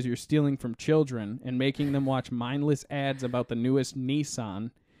doing is you're stealing from children and making them watch mindless ads about the newest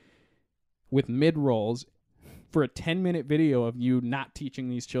Nissan with mid-rolls for a 10-minute video of you not teaching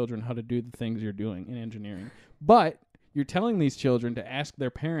these children how to do the things you're doing in engineering. But you're telling these children to ask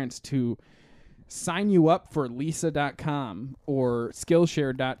their parents to sign you up for Lisa.com or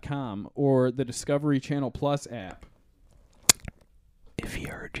Skillshare.com or the Discovery Channel Plus app. If he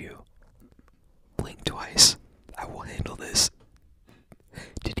heard you, blink twice. I will handle this.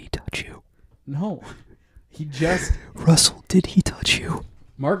 Did he touch you? No. He just... Russell, did he touch you?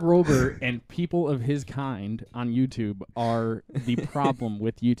 Mark Rober and people of his kind on YouTube are the problem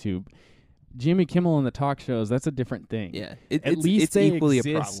with YouTube. Jimmy Kimmel and the talk shows, that's a different thing. Yeah. At least it's equally a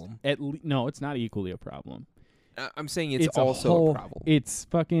problem. No, it's not equally a problem. I'm saying it's also a problem. It's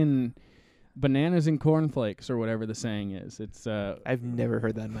fucking bananas and cornflakes or whatever the saying is. It's I've never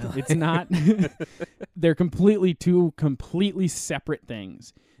heard that in my life. It's not. They're two completely separate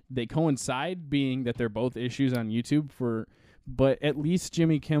things. They coincide, being that they're both issues on YouTube but at least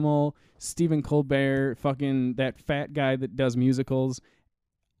Jimmy Kimmel, Stephen Colbert, fucking that fat guy that does musicals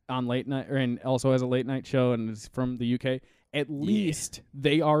on late night, and also has a late night show and is from the UK. At least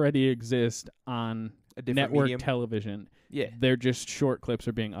they already exist on network medium. television. Yeah. They're just short clips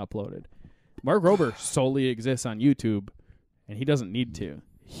are being uploaded. Mark Rober solely exists on YouTube, and he doesn't need to.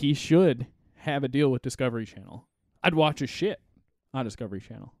 He should have a deal with Discovery Channel. I'd watch his shit on Discovery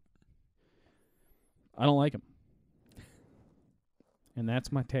Channel. I don't like him. And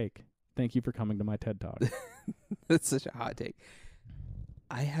that's my take. Thank you for coming to my TED Talk. That's such a hot take.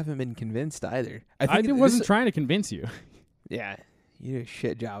 I haven't been convinced either. I wasn't trying to convince you. Yeah, you did a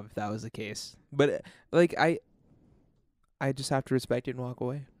shit job if that was the case. But like I just have to respect it and walk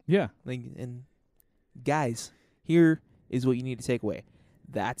away. Yeah. Like, and guys, here is what you need to take away.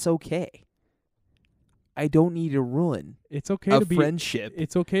 That's okay. I don't need to ruin it's okay to be friendship.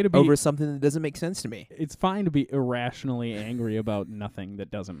 It's okay to be over something that doesn't make sense to me. It's fine to be irrationally angry about nothing that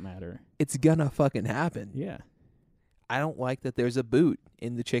doesn't matter. It's gonna fucking happen. Yeah. I don't like that there's a boot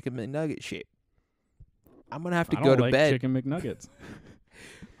in the chicken McNugget shape. I'm gonna have to go to like bed. Chicken McNuggets.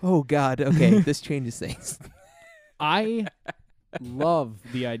 Oh God. Okay, this changes things. I love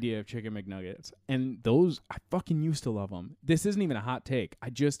the idea of Chicken McNuggets, and those I fucking used to love them. This isn't even a hot take. I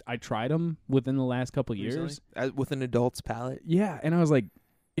tried them within the last couple years with an adult's palate. Yeah, and I was like,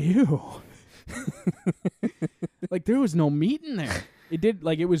 ew. Like there was no meat in there. It did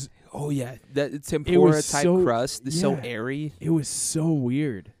like it was. Oh yeah, that tempura type crust. It's so airy. It was so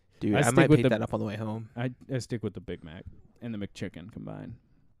weird, dude. I might pick that up on the way home. I stick with the Big Mac and the McChicken combined.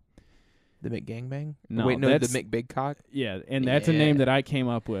 The McGangbang? No, wait, no, the McBigcock. Yeah, and that's a name that I came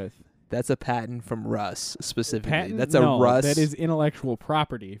up with. That's a patent from Russ specifically. That's a Russ. That is intellectual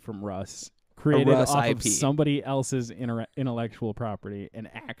property from Russ, created Russ off IP. of somebody else's intellectual property, an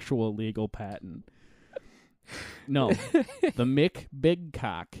actual legal patent. No, the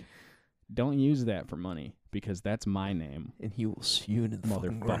McBigcock. Don't use that for money because that's my name. And he will sue you into the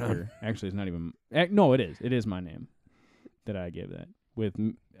motherfucker. Actually, it's not even. No, it is. It is my name that I gave that. With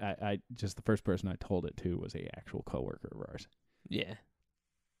I just the first person I told it to was a actual coworker of ours. Yeah.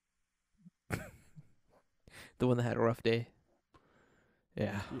 The one that had a rough day.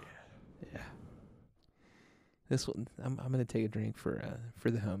 Yeah. This one, I'm gonna take a drink for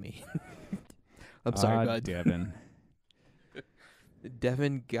the homie. I'm sorry, bud. Devin.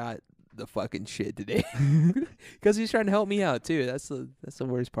 Devin got the fucking shit today because he's trying to help me out too. That's the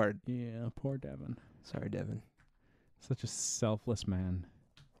worst part. Yeah, poor Devin. Sorry, Devin. Such a selfless man.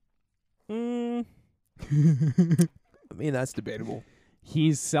 I mean, that's debatable.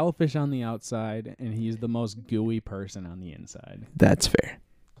 He's selfish on the outside, and he's the most gooey person on the inside. That's fair.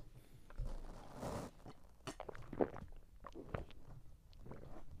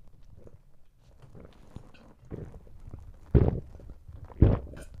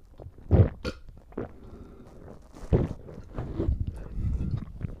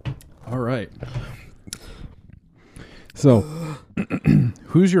 All right. So,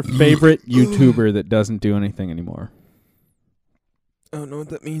 who's your favorite YouTuber that doesn't do anything anymore? I don't know what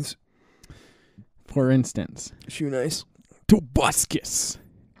that means. For instance, Shoe Nice. Tobuscus.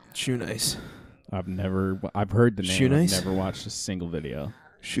 Shoe Nice. I've heard the name. Shoe Nice? I've never watched a single video.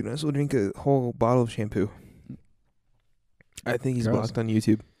 Shoe Nice will drink a whole bottle of shampoo. I think he's blocked on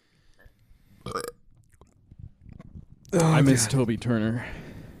YouTube. I miss Toby Turner.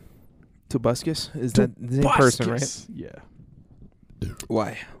 Tobuscus? Is that the same person, right? Yeah.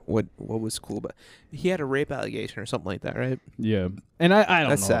 Why? What was cool about? He had a rape allegation or something like that, right? Yeah. And I don't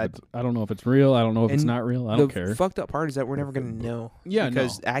That's know. sad. I don't know if it's real. I don't know if it's not real. I don't care. The fucked up part is that we're never going to know. Yeah,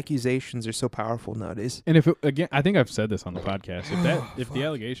 because accusations are so powerful nowadays. And again, I think I've said this on the podcast. If the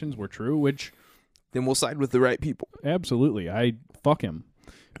allegations were true, which then we'll side with the right people. Absolutely. I fuck him.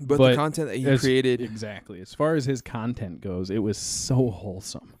 But the content that he created, exactly. As far as his content goes, it was so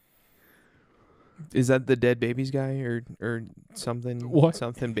wholesome. Is that the dead babies guy or something? What?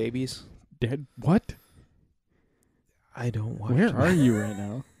 Something babies? Dead what? I don't watch. Where are you right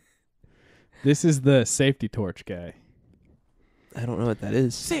now? This is the safety torch guy. I don't know what that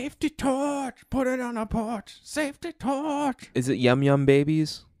is. Safety torch. Put it on a porch. Safety torch. Is it Yum Yum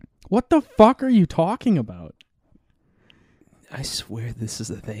Babies? What the fuck are you talking about? I swear this is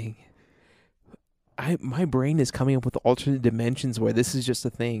a thing. My brain is coming up with alternate dimensions where this is just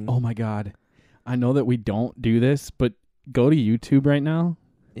a thing. Oh my God. I know that we don't do this, but go to YouTube right now.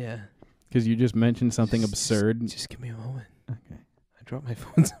 Yeah. Because you just mentioned something absurd. Just give me a moment. Okay. I dropped my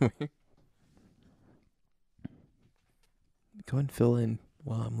phone somewhere. Go and fill in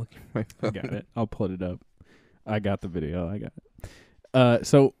while I'm looking for my phone. I got it. I'll put it up. I got the video. I got it.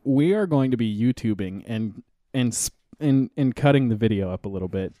 So we are going to be YouTubing and cutting the video up a little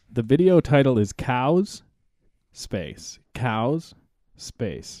bit. The video title is Cows, Space. Cows,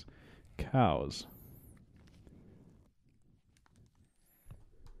 Space. Cows.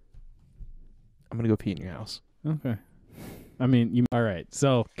 I'm gonna go pee in your house. Okay. I mean, all right.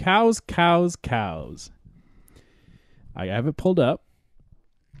 So cows. I have it pulled up.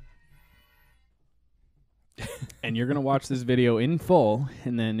 And you're going to watch this video in full,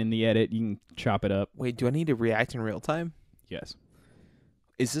 and then in the edit, you can chop it up. Wait, do I need to react in real time? Yes.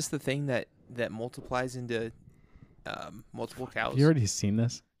 Is this the thing that multiplies into multiple cows? Have you already seen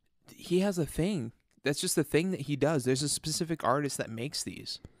this? He has a thing. That's just the thing that he does. There's a specific artist that makes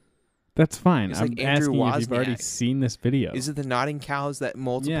these. That's fine. It's I'm like Andrew asking if you've already Wozniak. seen this video. Is it the nodding cows that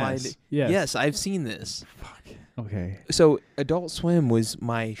multiply? Yes. Yes. Yes, I've seen this. Fuck. Okay. So Adult Swim was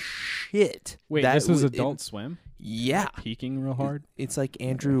my shit. Wait, this was Adult Swim? Yeah. Peaking real hard? It's like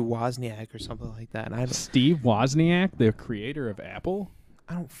Andrew Wozniak or something like that. And Steve Wozniak, the creator of Apple?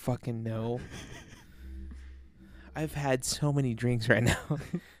 I don't fucking know. I've had so many drinks right now.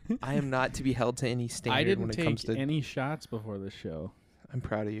 I am not to be held to any standard when it comes to... I didn't take any shots before this show. I'm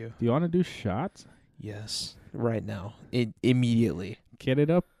proud of you. Do you want to do shots? Yes. Right now. Immediately. Get it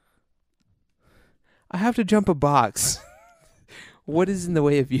up. I have to jump a box. What is in the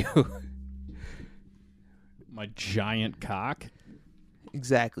way of you? My giant cock?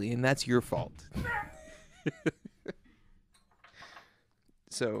 Exactly, and that's your fault.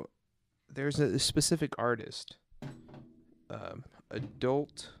 So, there's a specific artist.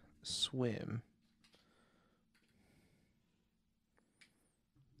 Adult Swim.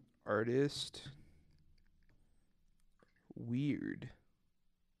 Artist. Weird.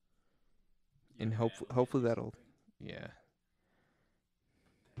 And hopefully that'll, yeah.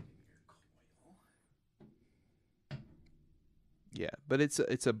 Yeah, but it's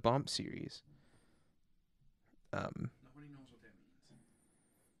a bump series. Nobody knows what that means.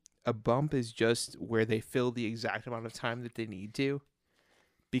 A bump is just where they fill the exact amount of time that they need to,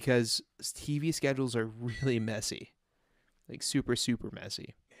 because TV schedules are really messy, like super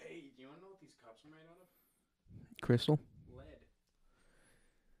messy. Hey, do you want to know what these cups are made out of? Crystal. Lead.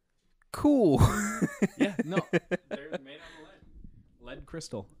 Cool. Yeah, no, they're made out of lead. Lead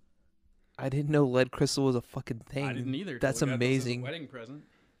crystal. I didn't know lead crystal was a fucking thing. I didn't either. That's amazing. Wedding present.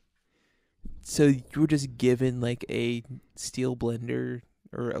 So you were just given like a steel blender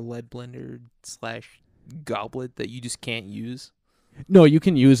or a lead blender / goblet that you just can't use? No, you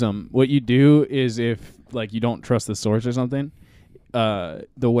can use them. What you do is if like you don't trust the source or something, the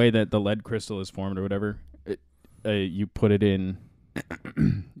way that the lead crystal is formed or whatever, you put it in.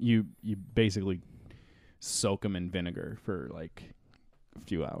 you basically soak them in vinegar for like a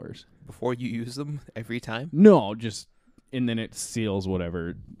few hours Before you use them every time? No, just and then it seals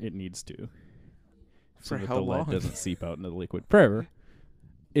whatever it needs to. So For that how the long? lead doesn't seep out into the liquid forever.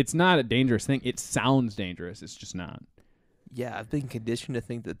 It's not a dangerous thing. It sounds dangerous. It's just not. Yeah, I've been conditioned to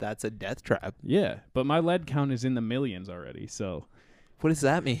think that that's a death trap. Yeah, but my lead count is in the millions already. So, what does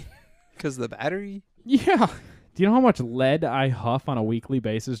that mean? Because the battery? Yeah. Do you know how much lead I huff on a weekly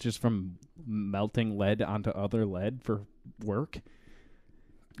basis just from melting lead onto other lead for work?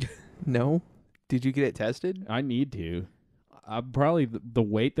 No. Did you get it tested? I need to. Probably the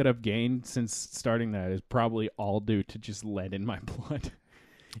weight that I've gained since starting that is probably all due to just lead in my blood.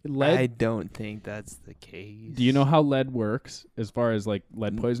 Lead. I don't think that's the case. Do you know how lead works as far as like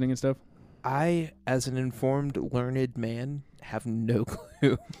lead poisoning and stuff? I, as an informed, learned man, have no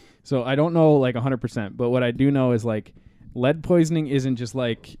clue. So I don't know like 100%, but what I do know is like lead poisoning isn't just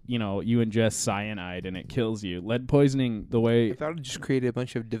like, you know, you ingest cyanide and it kills you. Lead poisoning, the way... I thought it just created a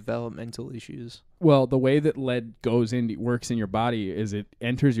bunch of developmental issues. Well, the way that lead works in your body is it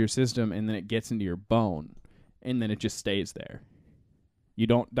enters your system and then it gets into your bone and then it just stays there. You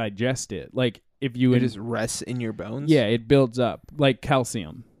don't digest it. Like if you... It just rests in your bones? Yeah, it builds up like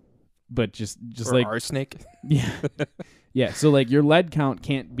calcium, but just or like... arsenic? Yeah. Yeah, so like your lead count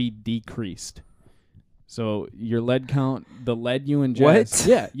can't be decreased. So your lead count, the lead you ingest...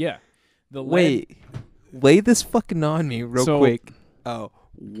 What? Yeah. The lead, Wait. Lay this fucking on me real quick. Oh,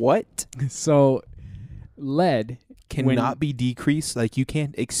 what? So lead... Cannot be decreased? Like you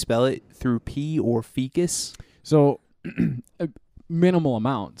can't expel it through pee or fecus? So minimal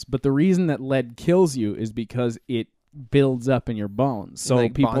amounts. But the reason that lead kills you is because it builds up in your bones. So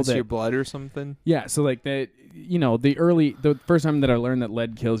like people bonds that... your blood or something? Yeah, so like that... You know, the first time that I learned that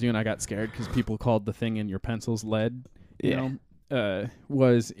lead kills you and I got scared because people called the thing in your pencils lead, you know,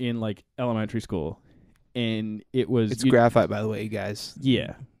 was in like elementary school. And it was... It's graphite, by the way, guys.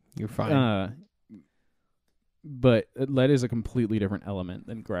 Yeah. You're fine. But lead is a completely different element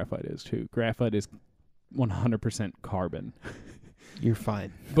than graphite is too. Graphite is 100% carbon. You're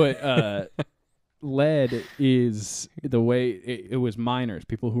fine. But lead is the way it was miners,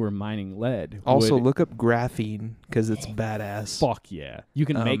 people who were mining lead. Also, look up graphene because it's badass. Fuck yeah. You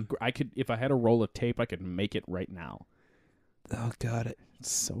can if I had a roll of tape, I could make it right now. Oh, God.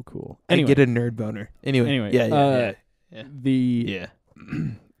 It's so cool. Anyway. I get a nerd boner. Anyway. Yeah. The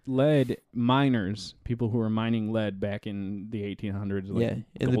lead miners, people who were mining lead back in the 1800s, like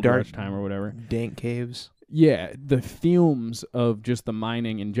in the dark time or whatever. Dank caves. Yeah, the fumes of just the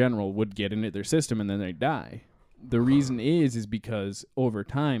mining in general would get into their system and then they'd die. The reason is because over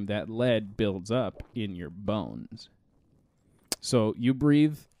time that lead builds up in your bones. So you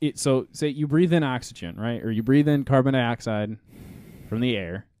breathe it. So say you breathe in oxygen, right? Or you breathe in carbon dioxide from the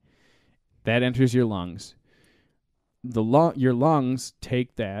air. That enters your lungs. Your lungs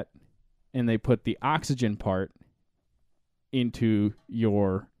take that and they put the oxygen part into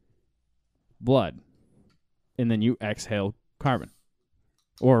your blood. And then you exhale carbon.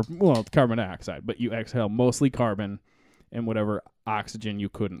 Or, carbon dioxide. But you exhale mostly carbon and whatever oxygen you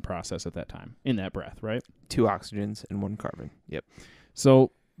couldn't process at that time in that breath, right? 2 oxygens and 1 carbon. Yep.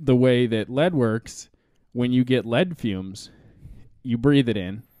 So the way that lead works, when you get lead fumes, you breathe it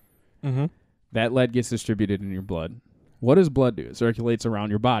in. Mm-hmm. That lead gets distributed in your blood. What does blood do? It circulates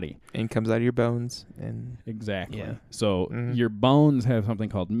around your body. And comes out of your bones. Exactly. Yeah. So your bones have something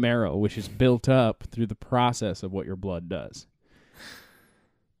called marrow, which is built up through the process of what your blood does.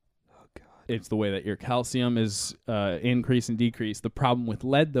 Oh, God. It's the way that your calcium is increase and decrease. The problem with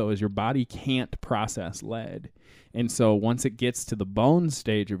lead, though, is your body can't process lead. And so once it gets to the bone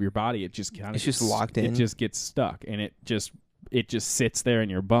stage of your body, it just kind of... It's just locked in. It just gets stuck, and it just sits there in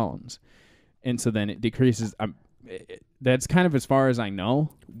your bones. And so then it decreases... That's kind of as far as I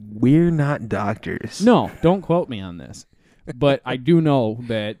know. We're not doctors. No, don't quote me on this. But I do know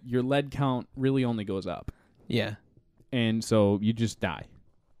that your lead count really only goes up. Yeah. And so you just die.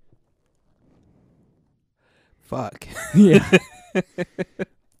 Fuck. Yeah.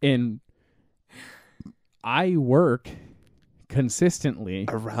 And I work consistently.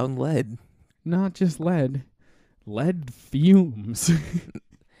 Around lead. Not just lead. Lead fumes.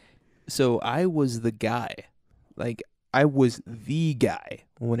 So I was the guy. Like, I was the guy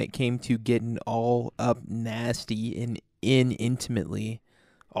when it came to getting all up nasty and in intimately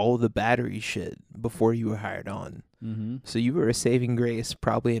all the battery shit before you were hired on. Mm-hmm. So you were a saving grace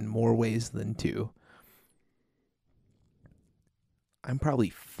probably in more ways than 2. I'm probably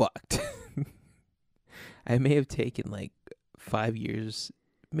fucked. I may have taken like 5 years,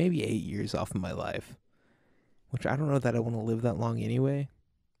 maybe 8 years off of my life, which I don't know that I want to live that long anyway.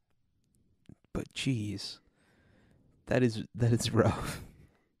 But geez. That is rough.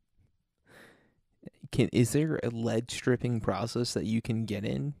 Is there a lead stripping process that you can get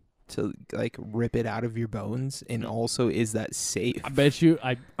in to like rip it out of your bones? And also, is that safe? I bet you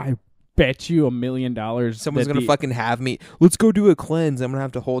 $1 million. Someone's gonna fucking have me. Let's go do a cleanse. I'm gonna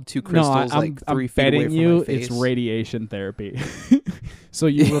have to hold 2 crystals I'm 3 feet away from you my face. It's radiation therapy. So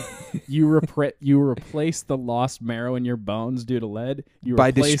you replace the lost marrow in your bones due to lead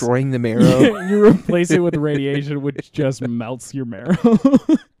by destroying the marrow. You replace it with radiation, which just melts your marrow.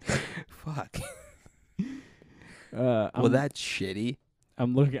 Fuck. Well, that's shitty.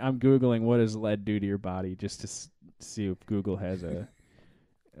 I'm googling what does lead do to your body just to see if Google has a.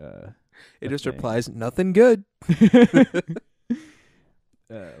 It just replies nothing good.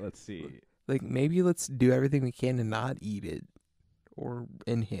 Let's see. Like maybe let's do everything we can to not eat it. Or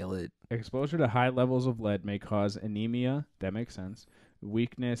inhale it. Exposure to high levels of lead may cause anemia. That makes sense.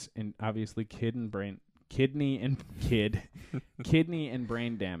 Weakness and obviously kidney and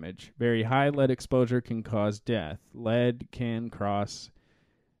brain damage. Very high lead exposure can cause death. Lead can cross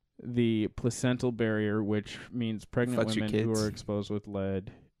the placental barrier, which means pregnant women who are exposed with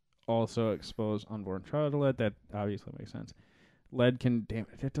lead also expose unborn child to lead. That obviously makes sense. Lead can damage.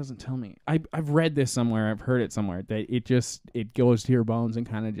 It doesn't tell me. I've read this somewhere. I've heard it somewhere. That it goes to your bones and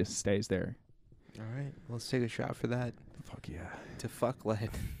kind of just stays there. All right. Let's take a shot for that. Fuck yeah. To fuck lead.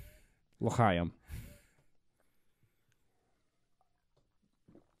 L'chaim.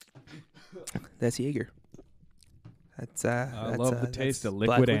 That's Jaeger. I love the taste of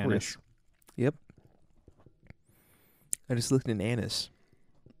liquid anise. Yep. I just looked in anise.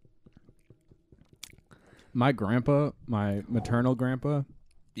 My grandpa, my maternal grandpa.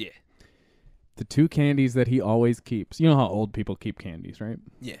 Yeah. The 2 candies that he always keeps. You know how old people keep candies, right?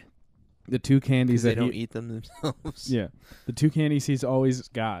 Yeah. The 2 candies that they don't eat them themselves. Yeah. The 2 candies he's always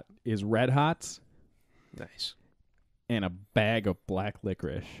got is Red Hots. Nice. And a bag of black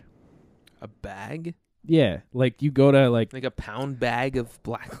licorice. A bag? Yeah. Like you go to like a pound bag of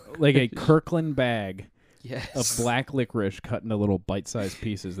black like a Kirkland bag yes. of black licorice cut into little bite-sized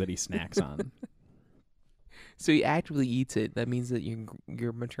pieces that he snacks on. So he actively eats it. That means that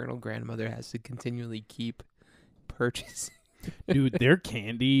your maternal grandmother has to continually keep purchasing. Dude, their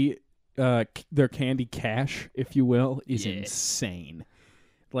candy cache, if you will, is insane.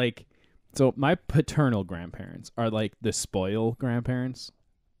 Like, so my paternal grandparents are like the spoil grandparents.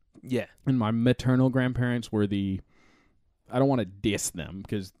 Yeah. And my maternal grandparents were I don't want to diss them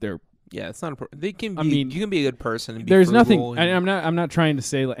because they're... Yeah, it's not they can be, you can be a good person and be there's nothing... And I'm not trying to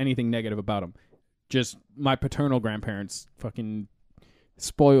say anything negative about them. Just my paternal grandparents fucking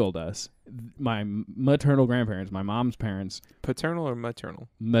spoiled us. My maternal grandparents, my mom's parents... Paternal or maternal?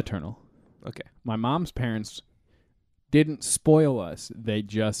 Maternal. Okay. My mom's parents didn't spoil us. They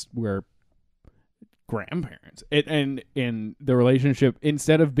just were grandparents. And the relationship,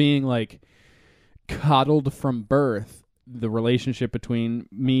 instead of being like coddled from birth, the relationship between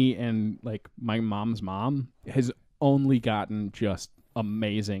me and like my mom's mom has only gotten just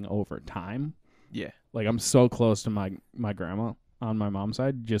amazing over time. Yeah. Like I'm so close to my grandma on my mom's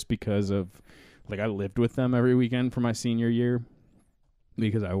side just because of like I lived with them every weekend for my senior year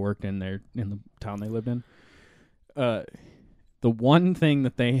because I worked in the town they lived in. The one thing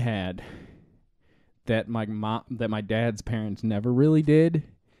that they had that my dad's parents never really did,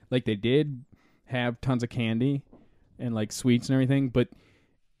 like they did have tons of candy and like sweets and everything, but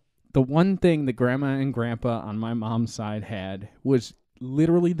the one thing that grandma and grandpa on my mom's side had was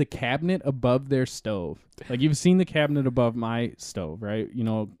literally the cabinet above their stove. Like you've seen the cabinet above my stove, right? You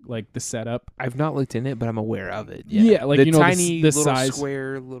know, like the setup. I've not looked in it, but I'm aware of it. Yeah, like the you know, tiny the little size,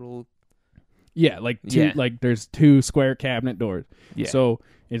 square little. Yeah, like like there's 2 square cabinet doors. Yeah. So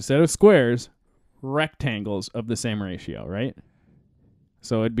instead of squares, rectangles of the same ratio, right?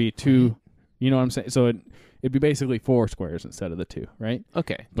 So it'd be 2. You know what I'm saying? So it'd be basically 4 squares instead of the 2, right?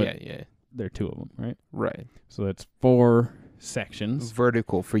 Okay. But yeah. There are 2 of them, right? Right. So it's 4 sections.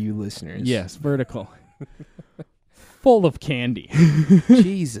 Vertical for you listeners. Yes, vertical. Full of candy.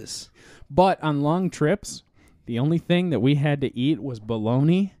 Jesus. But on long trips, the only thing that we had to eat was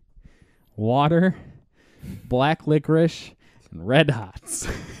bologna, water, black licorice, and Red Hots.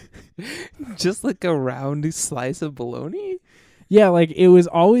 Just like a round slice of bologna? Yeah, like it was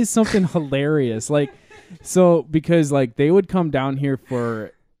always something hilarious. Like, so because like they would come down here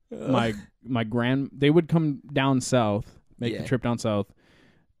for they would come down south, make the trip down south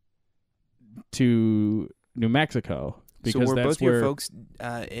to New Mexico. Because so were that's both your folks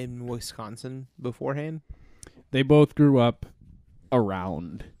in Wisconsin beforehand? They both grew up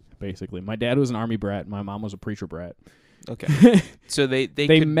around, basically. My dad was an Army brat. My mom was a preacher brat. Okay. So they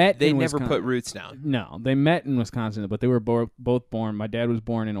met. They in never Wisconsin. Put roots down. No, they met in Wisconsin, but they were both born. My dad was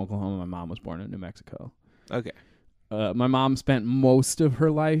born in Oklahoma. My mom was born in New Mexico. Okay. My mom spent most of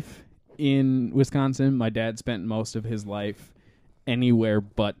her life in Wisconsin. My dad spent most of his life anywhere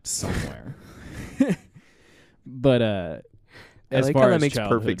but somewhere. But as like far how that as makes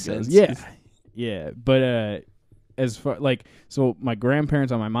childhood perfect goes, sense. Yeah. But as far like so, my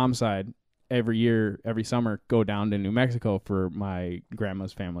grandparents on my mom's side every summer go down to New Mexico for my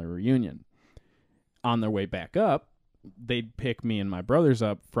grandma's family reunion. On their way back up, they'd pick me and my brothers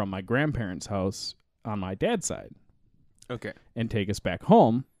up from my grandparents' house on my dad's side. Okay. And take us back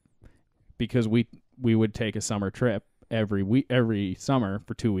home because we would take a summer trip every summer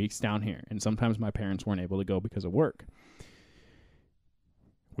for 2 weeks down here. And sometimes my parents weren't able to go because of work.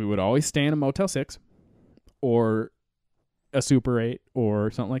 We would always stay in a Motel 6 or a Super 8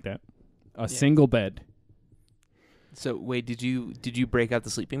 or something like that. A single bed. So wait, did you break out the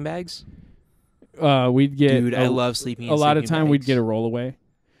sleeping bags? We'd get. Dude, I love sleeping. A lot of time bags. we'd get a rollaway,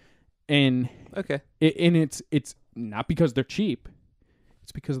 and it's not because they're cheap.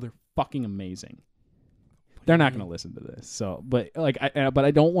 It's because they're fucking amazing. They're not going to listen to this, so but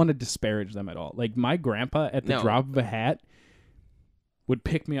I don't want to disparage them at all. Like my grandpa, at the drop of a hat, would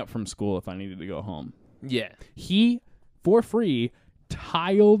pick me up from school if I needed to go home. Yeah, he for free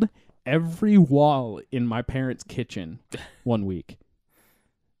tiled every wall in my parents' kitchen one week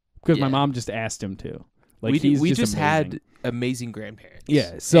because my mom just asked him to. Like we just had amazing grandparents.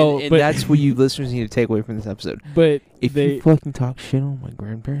 Yeah, so and that's what you listeners need to take away from this episode. But if you fucking talk shit on my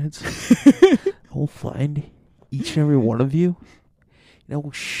grandparents, I will find each and every one of you, and I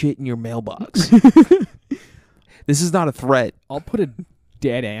will shit in your mailbox. This is not a threat. I'll put a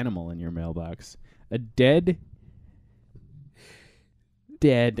dead animal in your mailbox. A dead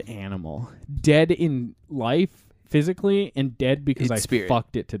animal. Dead in life, physically, and dead because I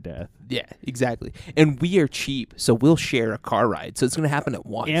fucked it to death. Yeah, exactly. And we are cheap, so we'll share a car ride. So it's going to happen at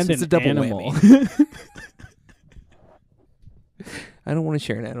once. And it's an a double animal. whammy. I don't want to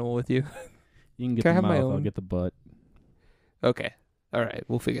share an animal with you. You can get the mouth, I'll get the butt. Okay. All right.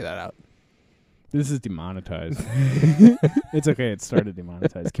 We'll figure that out. This is demonetized. It's okay. It started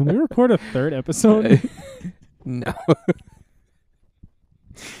demonetized. Can we record a third episode? No.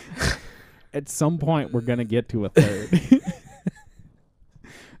 At some point, we're going to get to a third.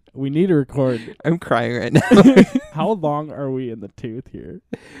 We need to record. I'm crying right now. How long are we in the tooth here?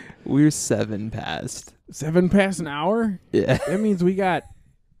 We're 7 past. 7 past an hour? Yeah. That means we got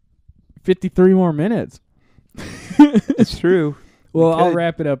 53 more minutes. It's true. Well, I'll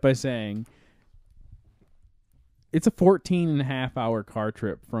wrap it up by saying it's a 14.5-hour car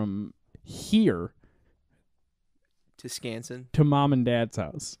trip from here to Skansen to Mom and Dad's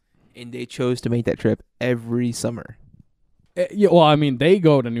house. And they chose to make that trip every summer. Yeah, well, I mean, they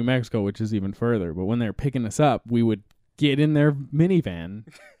go to New Mexico, which is even further. But when they're picking us up, we would get in their minivan.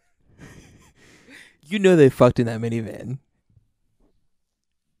 You know they fucked in that minivan.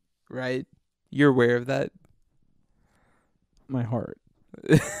 Right? You're aware of that? My heart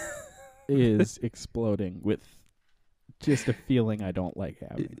is exploding with just a feeling I don't like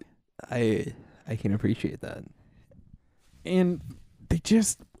having. I can appreciate that. And they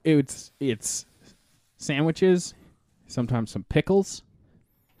just it's sandwiches, sometimes some pickles,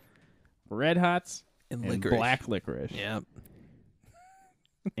 Red Hots, and black licorice. Yep.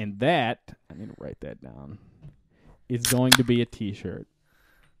 And that, I need to write that down, is going to be a t-shirt.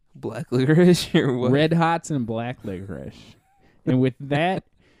 Black licorice or what? Red Hots and black licorice. And with that,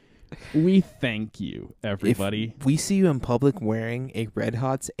 we thank you, everybody. If we see you in public wearing a Red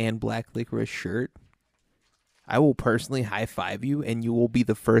Hots and black licorice shirt, I will personally high five you, and you will be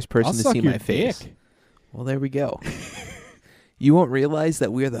the first person to see my face. Dick. Well, there we go. You won't realize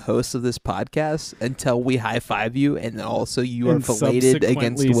that we are the hosts of this podcast until we high five you, and also you are filleted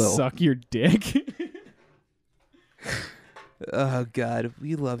against will. Suck your dick. Oh God,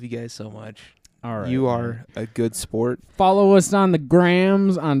 we love you guys so much. All right, you are a good sport. Follow us on the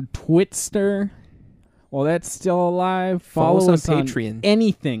grams, on Twitster. Well, that's still alive. Follow us on Patreon.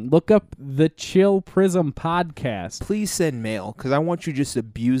 Anything. Look up the Chill Prism podcast. Please send mail, because I want you to just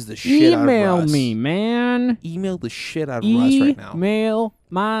abuse the shit out of Russ. Email me, man. Email the shit out of Russ right now. Email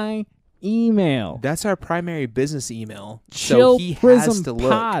my email. That's our primary business email. So he has to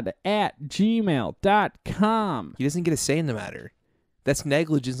look. chillprismpod@gmail.com. He doesn't get a say in the matter. That's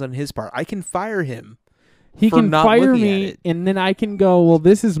negligence on his part. I can fire him. He can fire me, and then I can go, well,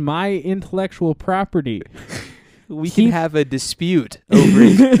 this is my intellectual property. We can have a dispute over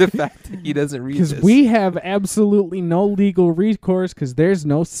the fact that he doesn't read this. Because we have absolutely no legal recourse because there's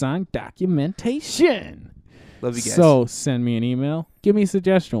no signed documentation. Love you guys. So send me an email. Give me a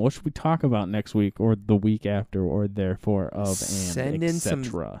suggestion. What should we talk about next week or the week after or therefore of and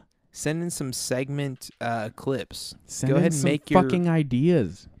etc. Send in some segment clips. Go ahead and make your fucking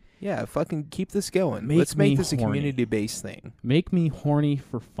ideas. Yeah, fucking keep this going. Let's make this a community-based thing. Make me horny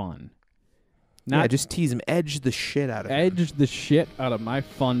for fun. Yeah, just tease him. Edge the shit out of him. Edge the shit out of my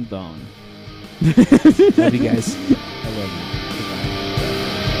fun bone. Love you guys. I love you.